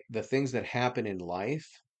the things that happen in life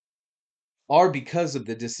are because of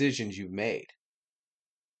the decisions you've made.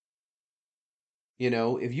 You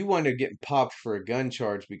know, if you wind up getting popped for a gun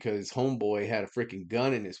charge because homeboy had a freaking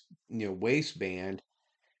gun in his, waistband,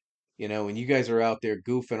 and you guys are out there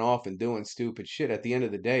goofing off and doing stupid shit, at the end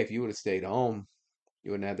of the day, if you would have stayed home,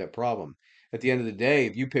 you wouldn't have that problem. At the end of the day,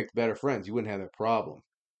 if you picked better friends, you wouldn't have that problem.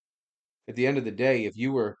 At the end of the day, if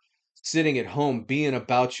you were sitting at home being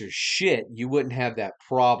about your shit, you wouldn't have that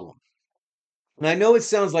problem. And I know it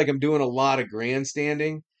sounds like I'm doing a lot of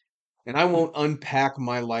grandstanding, and I won't unpack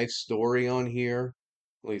my life story on here.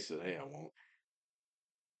 At least today I won't.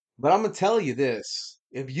 But I'm gonna tell you this.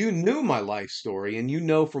 If you knew my life story and you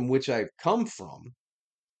know from which I've come from,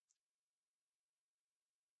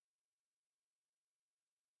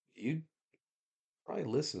 you'd probably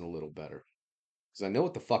listen a little better. Because I know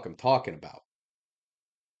what the fuck I'm talking about.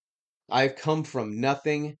 I've come from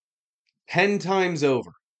nothing 10 times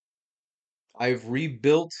over. I've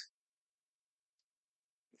rebuilt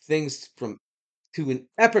things from to an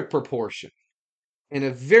epic proportion in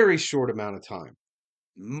a very short amount of time,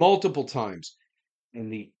 multiple times.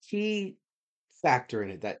 And the key factor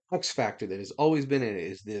in it, that X factor that has always been in it,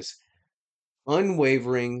 is this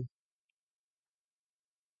unwavering,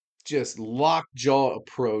 just lockjaw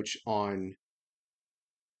approach on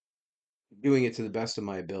doing it to the best of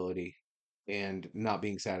my ability and not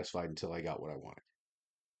being satisfied until I got what I wanted.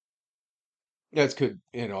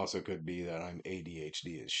 It also could be that I'm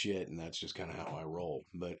ADHD as shit, and that's just kind of how I roll.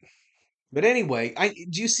 But anyway,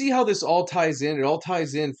 do you see how this all ties in? It all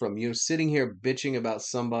ties in from sitting here bitching about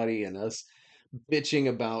somebody and us bitching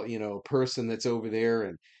about a person that's over there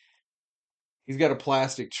and he's got a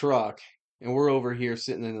plastic truck and we're over here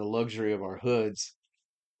sitting in the luxury of our hoods,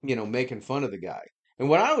 making fun of the guy. And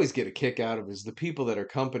what I always get a kick out of is the people that are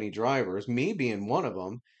company drivers, me being one of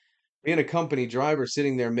them, being a company driver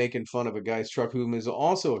sitting there making fun of a guy's truck who is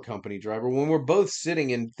also a company driver when we're both sitting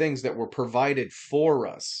in things that were provided for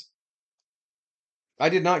us. I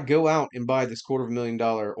did not go out and buy this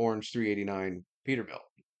 $250,000 orange 389 Peterbilt.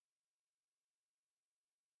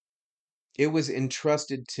 It was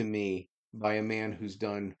entrusted to me by a man who's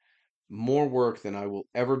done more work than I will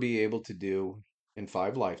ever be able to do in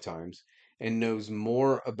 5 lifetimes and knows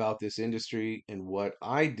more about this industry and what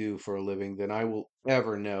I do for a living than I will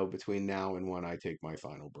ever know between now and when I take my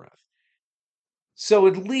final breath. So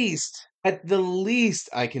at the least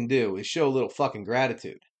I can do is show a little fucking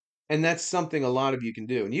gratitude. And that's something a lot of you can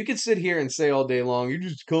do. And you can sit here and say all day long, you're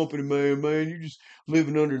just a company man, you're just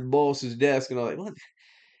living under the boss's desk and all that. Well,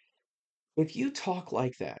 if you talk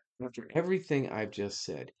like that after everything I've just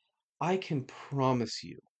said, I can promise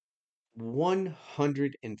you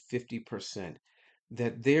 150%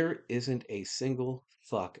 that there isn't a single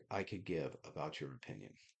fuck I could give about your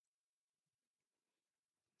opinion.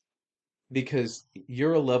 Because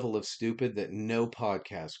you're a level of stupid that no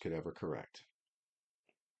podcast could ever correct.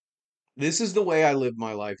 This is the way I live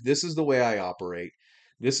my life. This is the way I operate.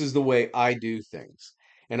 This is the way I do things.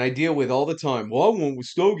 And I deal with all the time, well, I want what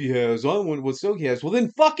Stogie has. I want what Stogie has. Well,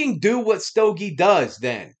 then fucking do what Stogie does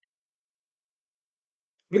then.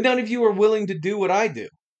 But none of you are willing to do what I do.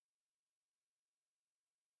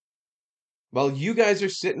 While you guys are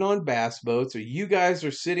sitting on bass boats, or you guys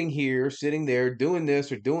are sitting here, sitting there, doing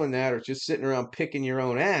this or doing that, or just sitting around picking your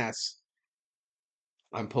own ass,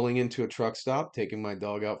 I'm pulling into a truck stop, taking my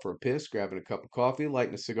dog out for a piss, grabbing a cup of coffee,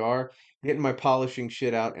 lighting a cigar, getting my polishing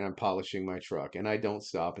shit out, and I'm polishing my truck. And I don't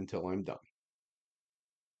stop until I'm done.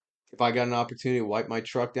 If I got an opportunity to wipe my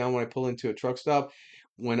truck down when I pull into a truck stop,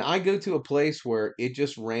 when I go to a place where it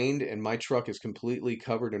just rained and my truck is completely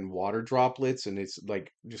covered in water droplets and it's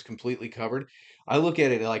like just completely covered, I look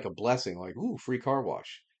at it like a blessing, like, ooh, free car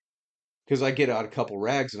wash. Because I get out a couple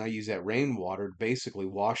rags and I use that rainwater to basically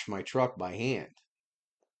wash my truck by hand.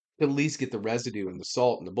 At least get the residue and the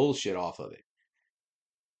salt and the bullshit off of it.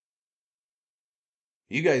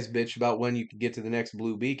 You guys bitch about when you can get to the next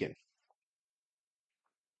blue beacon.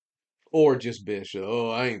 Or just bitch,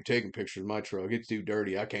 oh, I ain't taking pictures of my truck. It's too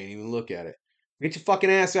dirty. I can't even look at it. Get your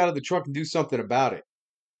fucking ass out of the truck and do something about it.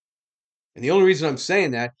 And the only reason I'm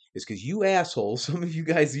saying that is because you assholes, some of you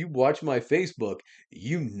guys, you watch my Facebook,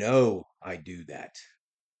 you know I do that.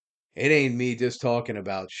 It ain't me just talking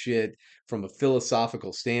about shit from a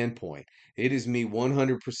philosophical standpoint. It is me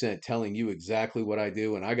 100% telling you exactly what I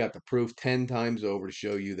do, and I got the proof 10 times over to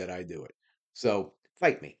show you that I do it. So,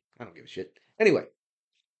 fight me. I don't give a shit. Anyway,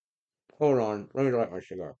 hold on. Let me light my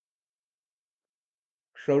cigar.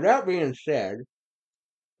 So, that being said,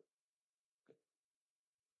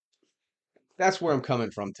 that's where I'm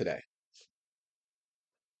coming from today.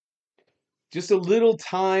 Just a little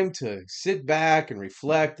time to sit back and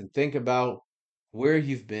reflect and think about where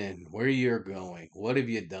you've been, where you're going, what have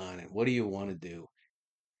you done, and what do you want to do.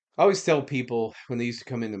 I always tell people when they used to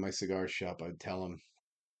come into my cigar shop, I'd tell them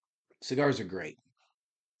cigars are great.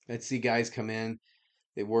 I'd see guys come in,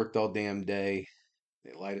 they worked all damn day,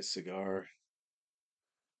 they light a cigar,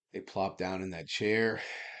 they plop down in that chair,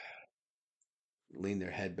 lean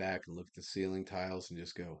their head back and look at the ceiling tiles and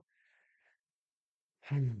just go,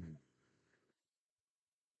 hmm.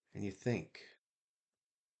 And you think,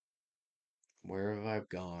 where have I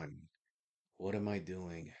gone? What am I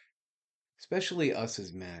doing? Especially us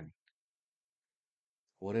as men.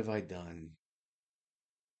 What have I done?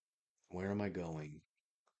 Where am I going?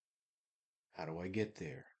 How do I get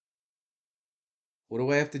there? What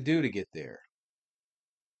do I have to do to get there?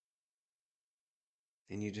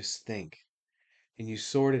 And you just think and you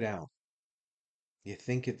sort it out. You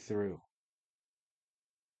think it through.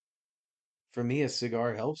 For me, a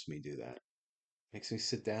cigar helps me do that. Makes me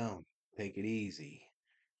sit down, take it easy.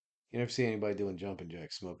 You never see anybody doing jumping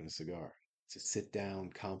jacks smoking a cigar. It's a sit down,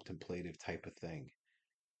 contemplative type of thing.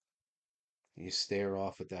 And you stare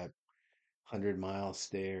off at that 100-mile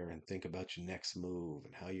stare and think about your next move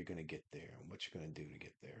and how you're going to get there and what you're going to do to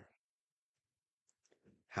get there.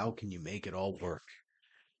 How can you make it all work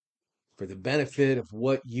for the benefit of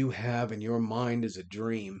what you have in your mind as a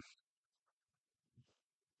dream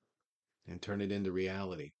and turn it into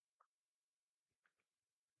reality?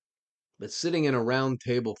 But sitting in a round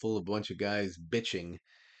table full of a bunch of guys bitching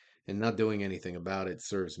and not doing anything about it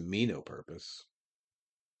serves me no purpose.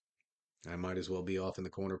 I might as well be off in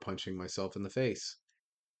the corner punching myself in the face,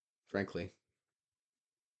 frankly.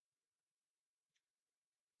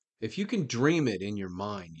 If you can dream it in your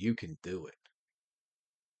mind, you can do it.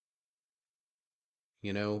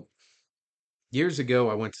 You know, years ago,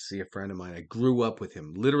 I went to see a friend of mine. I grew up with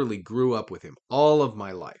him, literally grew up with him all of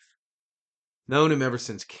my life. Known him ever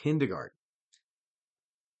since kindergarten.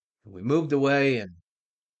 And we moved away and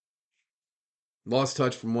lost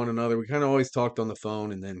touch from one another. We kind of always talked on the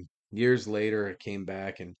phone. And then years later, I came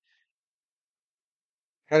back and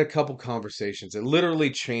had a couple conversations that literally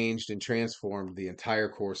changed and transformed the entire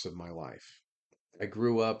course of my life. I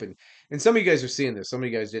grew up and some of you guys are seeing this. Some of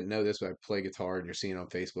you guys didn't know this, but I play guitar and you're seeing on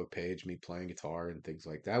Facebook page me playing guitar and things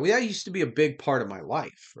like that. Well, that used to be a big part of my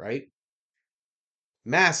life, right?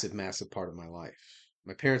 Massive, massive part of my life.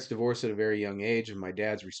 My parents divorced at a very young age, and my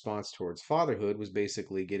dad's response towards fatherhood was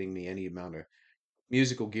basically getting me any amount of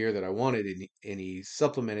musical gear that I wanted, and he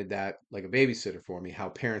supplemented that like a babysitter for me. How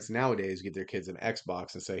parents nowadays give their kids an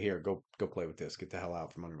Xbox and say, "Here, go play with this. Get the hell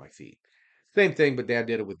out from under my feet." Same thing, but dad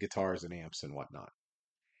did it with guitars and amps and whatnot.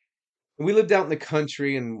 We lived out in the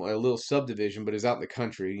country in a little subdivision, but it was out in the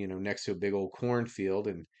country, next to a big old cornfield.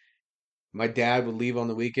 And my dad would leave on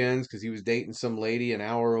the weekends because he was dating some lady an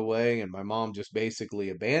hour away, and my mom just basically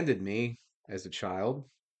abandoned me as a child.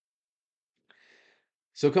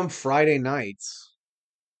 So come Friday nights,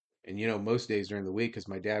 and most days during the week, because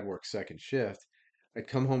my dad worked second shift, I'd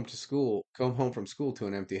come home from school to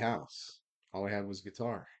an empty house. All I had was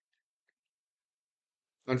guitar.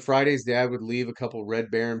 On Fridays, dad would leave a couple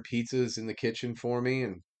Red Baron pizzas in the kitchen for me,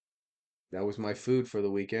 and that was my food for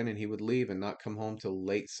the weekend, and he would leave and not come home till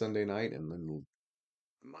late Sunday night, and then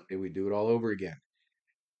Monday we'd do it all over again.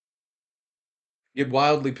 Get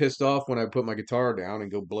wildly pissed off when I put my guitar down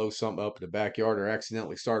and go blow something up in the backyard or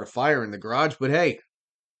accidentally start a fire in the garage, but hey,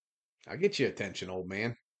 I'll get your attention, old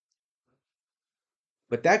man.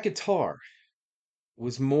 But that guitar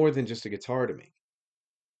was more than just a guitar to me.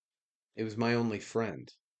 It was my only friend.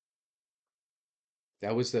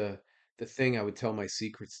 That was the thing I would tell my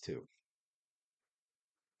secrets to.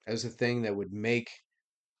 That was the thing that would make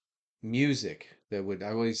music that would I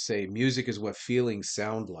always say music is what feelings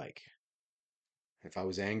sound like. If I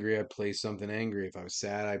was angry, I'd play something angry. If I was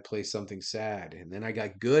sad, I'd play something sad. And then I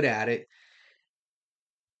got good at it.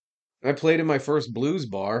 I played in my first blues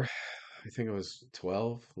bar. I think it was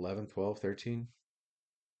 12, 11, 12, 13,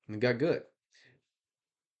 and got good.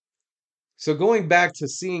 So going back to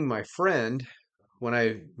seeing my friend, when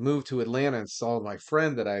I moved to Atlanta and saw my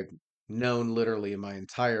friend that I've known literally in my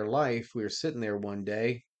entire life, we were sitting there one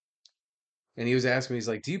day and he was asking me, he's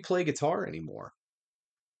like, "Do you play guitar anymore?"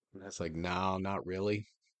 And I was like, "No, not really.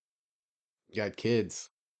 Got kids.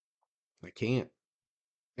 I can't."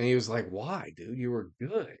 And he was like, "Why, dude? You were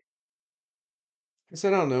good." I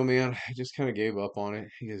said, "I don't know, man. I just kind of gave up on it."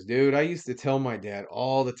 He goes, "Dude, I used to tell my dad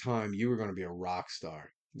all the time you were going to be a rock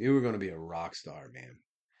star. You were going to be a rock star, man.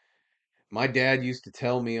 My dad used to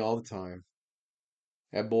tell me all the time,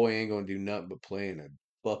 that boy ain't going to do nothing but play in a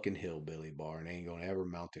fucking hillbilly bar and ain't going to ever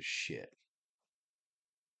amount to shit."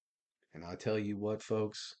 And I tell you what,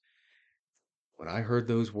 folks, when I heard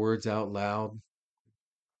those words out loud,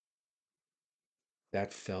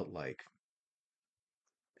 That felt like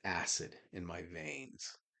acid in my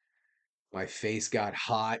veins. My face got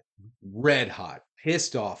hot, red hot,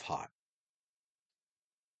 pissed off hot.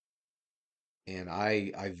 And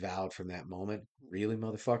I vowed from that moment, really,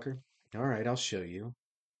 motherfucker? All right, I'll show you.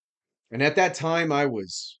 And at that time, I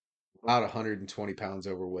was about 120 pounds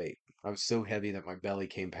overweight. I was so heavy that my belly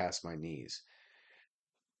came past my knees.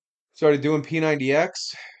 Started doing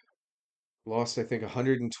P90X, lost, I think,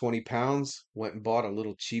 120 pounds. Went and bought a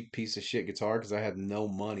little cheap piece of shit guitar because I had no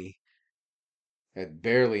money, had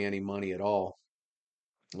barely any money at all.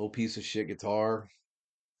 Little piece of shit guitar,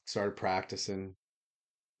 started practicing.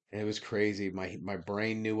 And it was crazy. My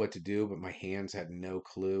brain knew what to do, but my hands had no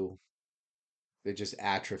clue. They just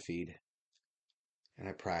atrophied. And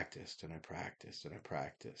I practiced and I practiced and I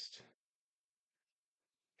practiced.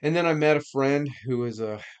 And then I met a friend who is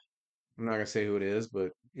a, I'm not gonna say who it is,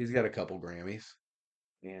 but he's got a couple Grammys.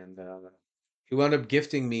 And he wound up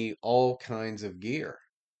gifting me all kinds of gear,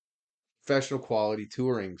 professional quality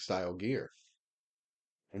touring style gear.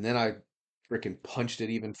 And then I freaking punched it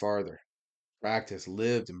even farther. Practiced,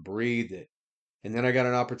 lived and breathed it. And then I got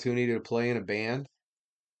an opportunity to play in a band,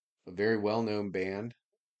 a very well-known band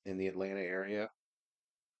in the Atlanta area,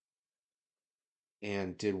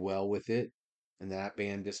 and did well with it. And that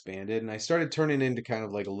band disbanded. And I started turning into kind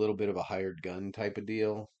of like a little bit of a hired gun type of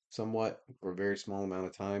deal, somewhat, for a very small amount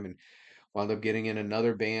of time. And wound up getting in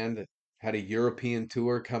another band that had a European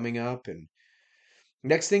tour coming up. And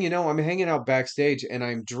next thing you know, I'm hanging out backstage and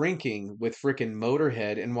I'm drinking with frickin'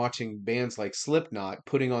 Motorhead and watching bands like Slipknot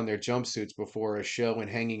putting on their jumpsuits before a show and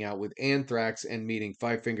hanging out with Anthrax and meeting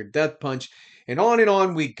Five Finger Death Punch. And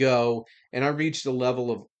on we go. And I reached a level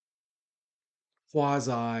of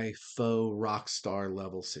quasi faux rock star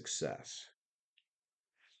level success.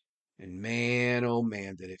 And man, oh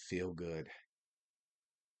man, did it feel good.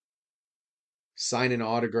 Signing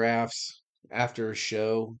autographs after a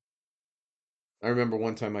show. I remember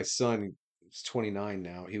one time my son, he's 29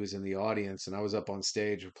 now, he was in the audience and I was up on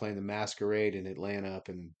stage. We're playing the Masquerade in Atlanta up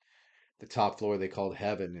in the top floor they called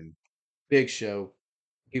Heaven, and big show,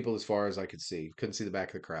 people as far as I could see. Couldn't see the back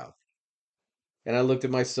of the crowd. And I looked at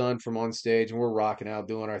my son from on stage and we're rocking out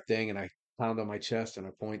doing our thing and I pound on my chest and I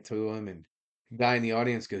point to him and the guy in the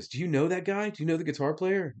audience goes, "Do you know that guy? Do you know the guitar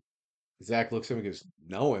player?" Zach looks at him and goes,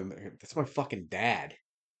 "Know him? That's my fucking dad."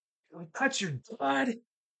 I'm like, "That's your dad?"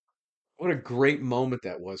 What a great moment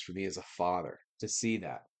that was for me as a father to see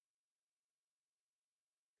that,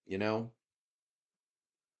 you know?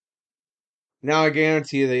 Now I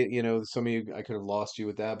guarantee you that, some of you, I could have lost you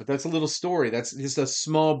with that, but that's a little story. That's just a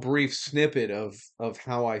small, brief snippet of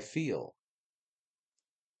how I feel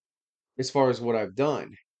as far as what I've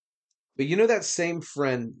done. But that same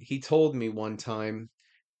friend, he told me one time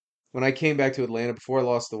when I came back to Atlanta before I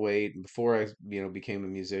lost the weight and before I, became a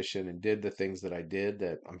musician and did the things that I did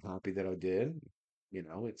that I'm happy that I did.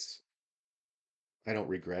 It's I don't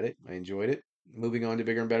regret it. I enjoyed it. Moving on to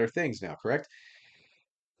bigger and better things now, correct?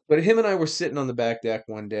 But him and I were sitting on the back deck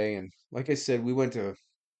one day, and like I said, we went to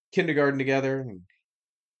kindergarten together, and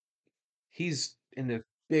he's in the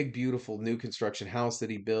big, beautiful new construction house that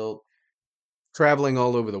he built, traveling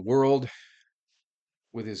all over the world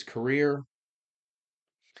with his career.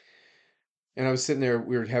 And I was sitting there,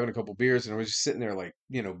 we were having a couple beers, and I was just sitting there like,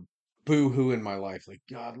 boo-hooing my life, like,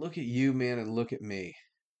 God, look at you, man, and look at me.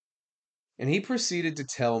 And he proceeded to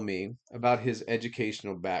tell me about his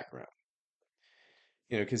educational background.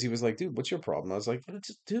 Because he was like, dude, what's your problem? I was like,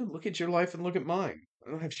 dude, look at your life and look at mine.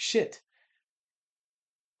 I don't have shit.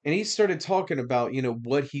 And he started talking about,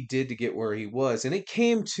 what he did to get where he was. And it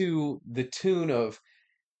came to the tune of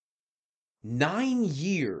 9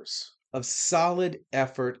 years of solid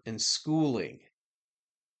effort and schooling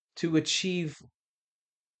to achieve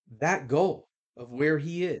that goal of where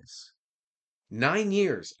he is. 9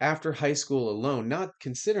 years after high school alone, not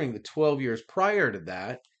considering the 12 years prior to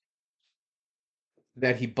that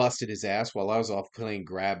he busted his ass while I was off playing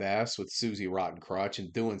grab ass with Susie Rotten Crotch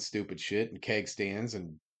and doing stupid shit and keg stands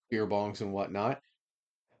and beer bongs and whatnot.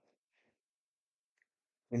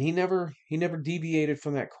 And he never deviated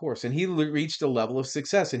from that course. And he reached a level of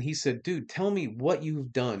success. And he said, dude, tell me what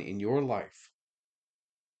you've done in your life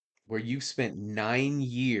where you've spent 9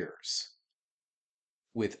 years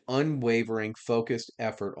with unwavering, focused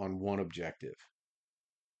effort on one objective.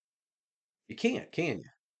 You can't, can you?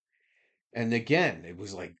 And again, it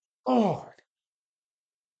was like, oh,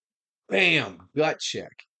 bam, gut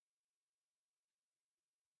check.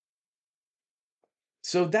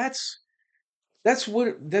 So that's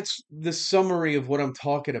the summary of what I'm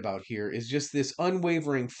talking about here is just this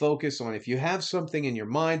unwavering focus on if you have something in your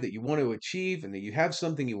mind that you want to achieve and that you have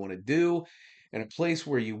something you want to do, and a place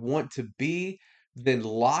where you want to be, then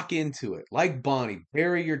lock into it. Like Bonnie,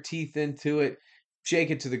 bury your teeth into it, shake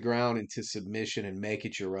it to the ground into submission, and make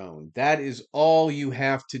it your own. That is all you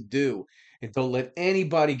have to do. And don't let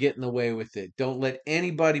anybody get in the way with it. Don't let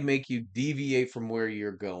anybody make you deviate from where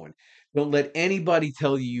you're going. Don't let anybody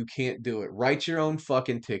tell you you can't do it. Write your own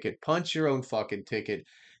fucking ticket, punch your own fucking ticket,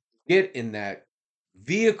 get in that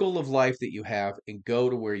vehicle of life that you have and go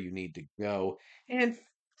to where you need to go. And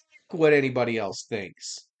what anybody else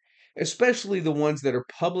thinks, especially the ones that are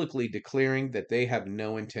publicly declaring that they have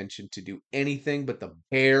no intention to do anything but the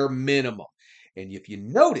bare minimum. And if you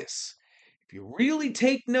notice, if you really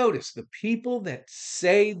take notice, the people that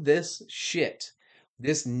say this shit,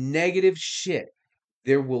 this negative shit,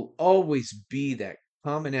 there will always be that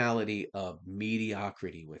commonality of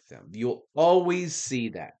mediocrity with them. You'll always see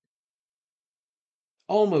that.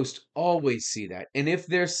 Almost always see that. And if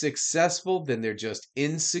they're successful, then they're just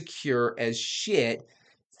insecure as shit,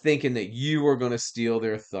 thinking that you are going to steal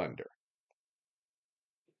their thunder.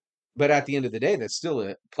 But at the end of the day, that's still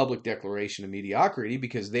a public declaration of mediocrity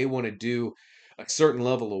because they want to do a certain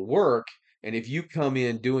level of work. And if you come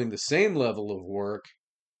in doing the same level of work,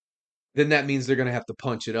 then that means they're going to have to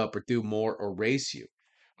punch it up or do more or race you.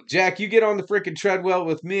 Jack, you get on the freaking treadmill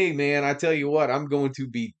with me, man. I tell you what, I'm going to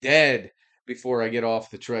be dead before I get off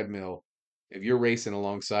the treadmill if you're racing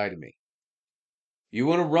alongside of me. You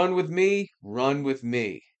want to run with me? Run with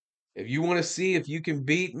me. If you want to see if you can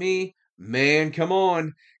beat me, man, come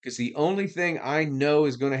on. Because the only thing I know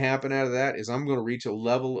is going to happen out of that is I'm going to reach a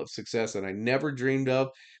level of success that I never dreamed of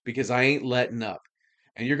because I ain't letting up.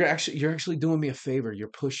 And you're actually doing me a favor. You're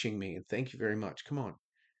pushing me, and thank you very much. Come on.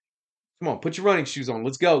 Come on, put your running shoes on.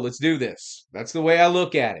 Let's go. Let's do this. That's the way I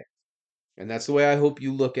look at it. And that's the way I hope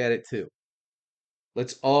you look at it too.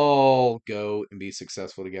 Let's all go and be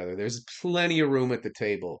successful together. There's plenty of room at the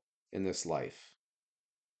table in this life.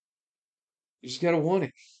 You just got to want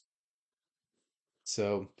it.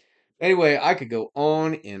 So, anyway, I could go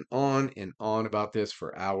on and on and on about this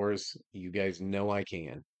for hours. You guys know I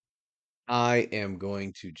can. I am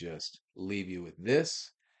going to just leave you with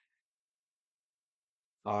this.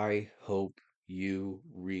 I hope you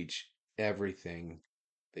reach everything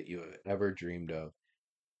that you have ever dreamed of,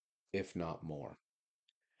 if not more.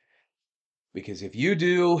 Because if you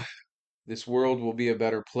do, this world will be a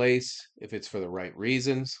better place if it's for the right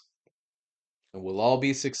reasons, and we'll all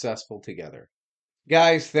be successful together.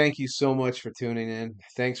 Guys, thank you so much for tuning in.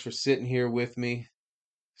 Thanks for sitting here with me,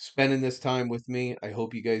 spending this time with me. I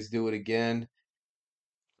hope you guys do it again.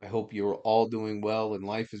 I hope you're all doing well and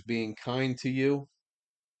life is being kind to you.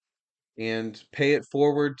 And pay it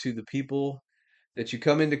forward to the people that you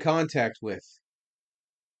come into contact with.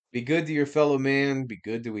 Be good to your fellow man, be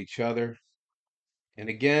good to each other. And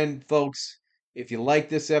again, folks, if you like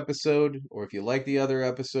this episode or if you like the other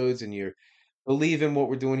episodes and you believe in what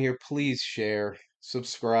we're doing here, please share,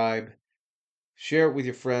 subscribe, share it with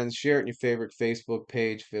your friends, share it in your favorite Facebook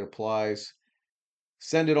page if it applies.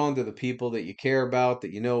 Send it on to the people that you care about,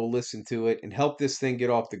 that you know will listen to it, and help this thing get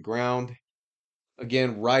off the ground.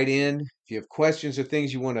 Again, write in if you have questions or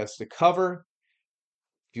things you want us to cover.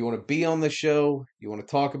 If you want to be on the show, you want to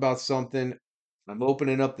talk about something, I'm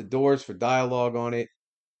opening up the doors for dialogue on it.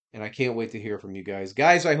 And I can't wait to hear from you guys.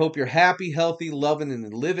 Guys, I hope you're happy, healthy, loving,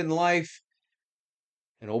 and living life.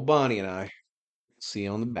 And old Bonnie and I will see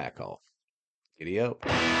you on the back hall. Giddy up.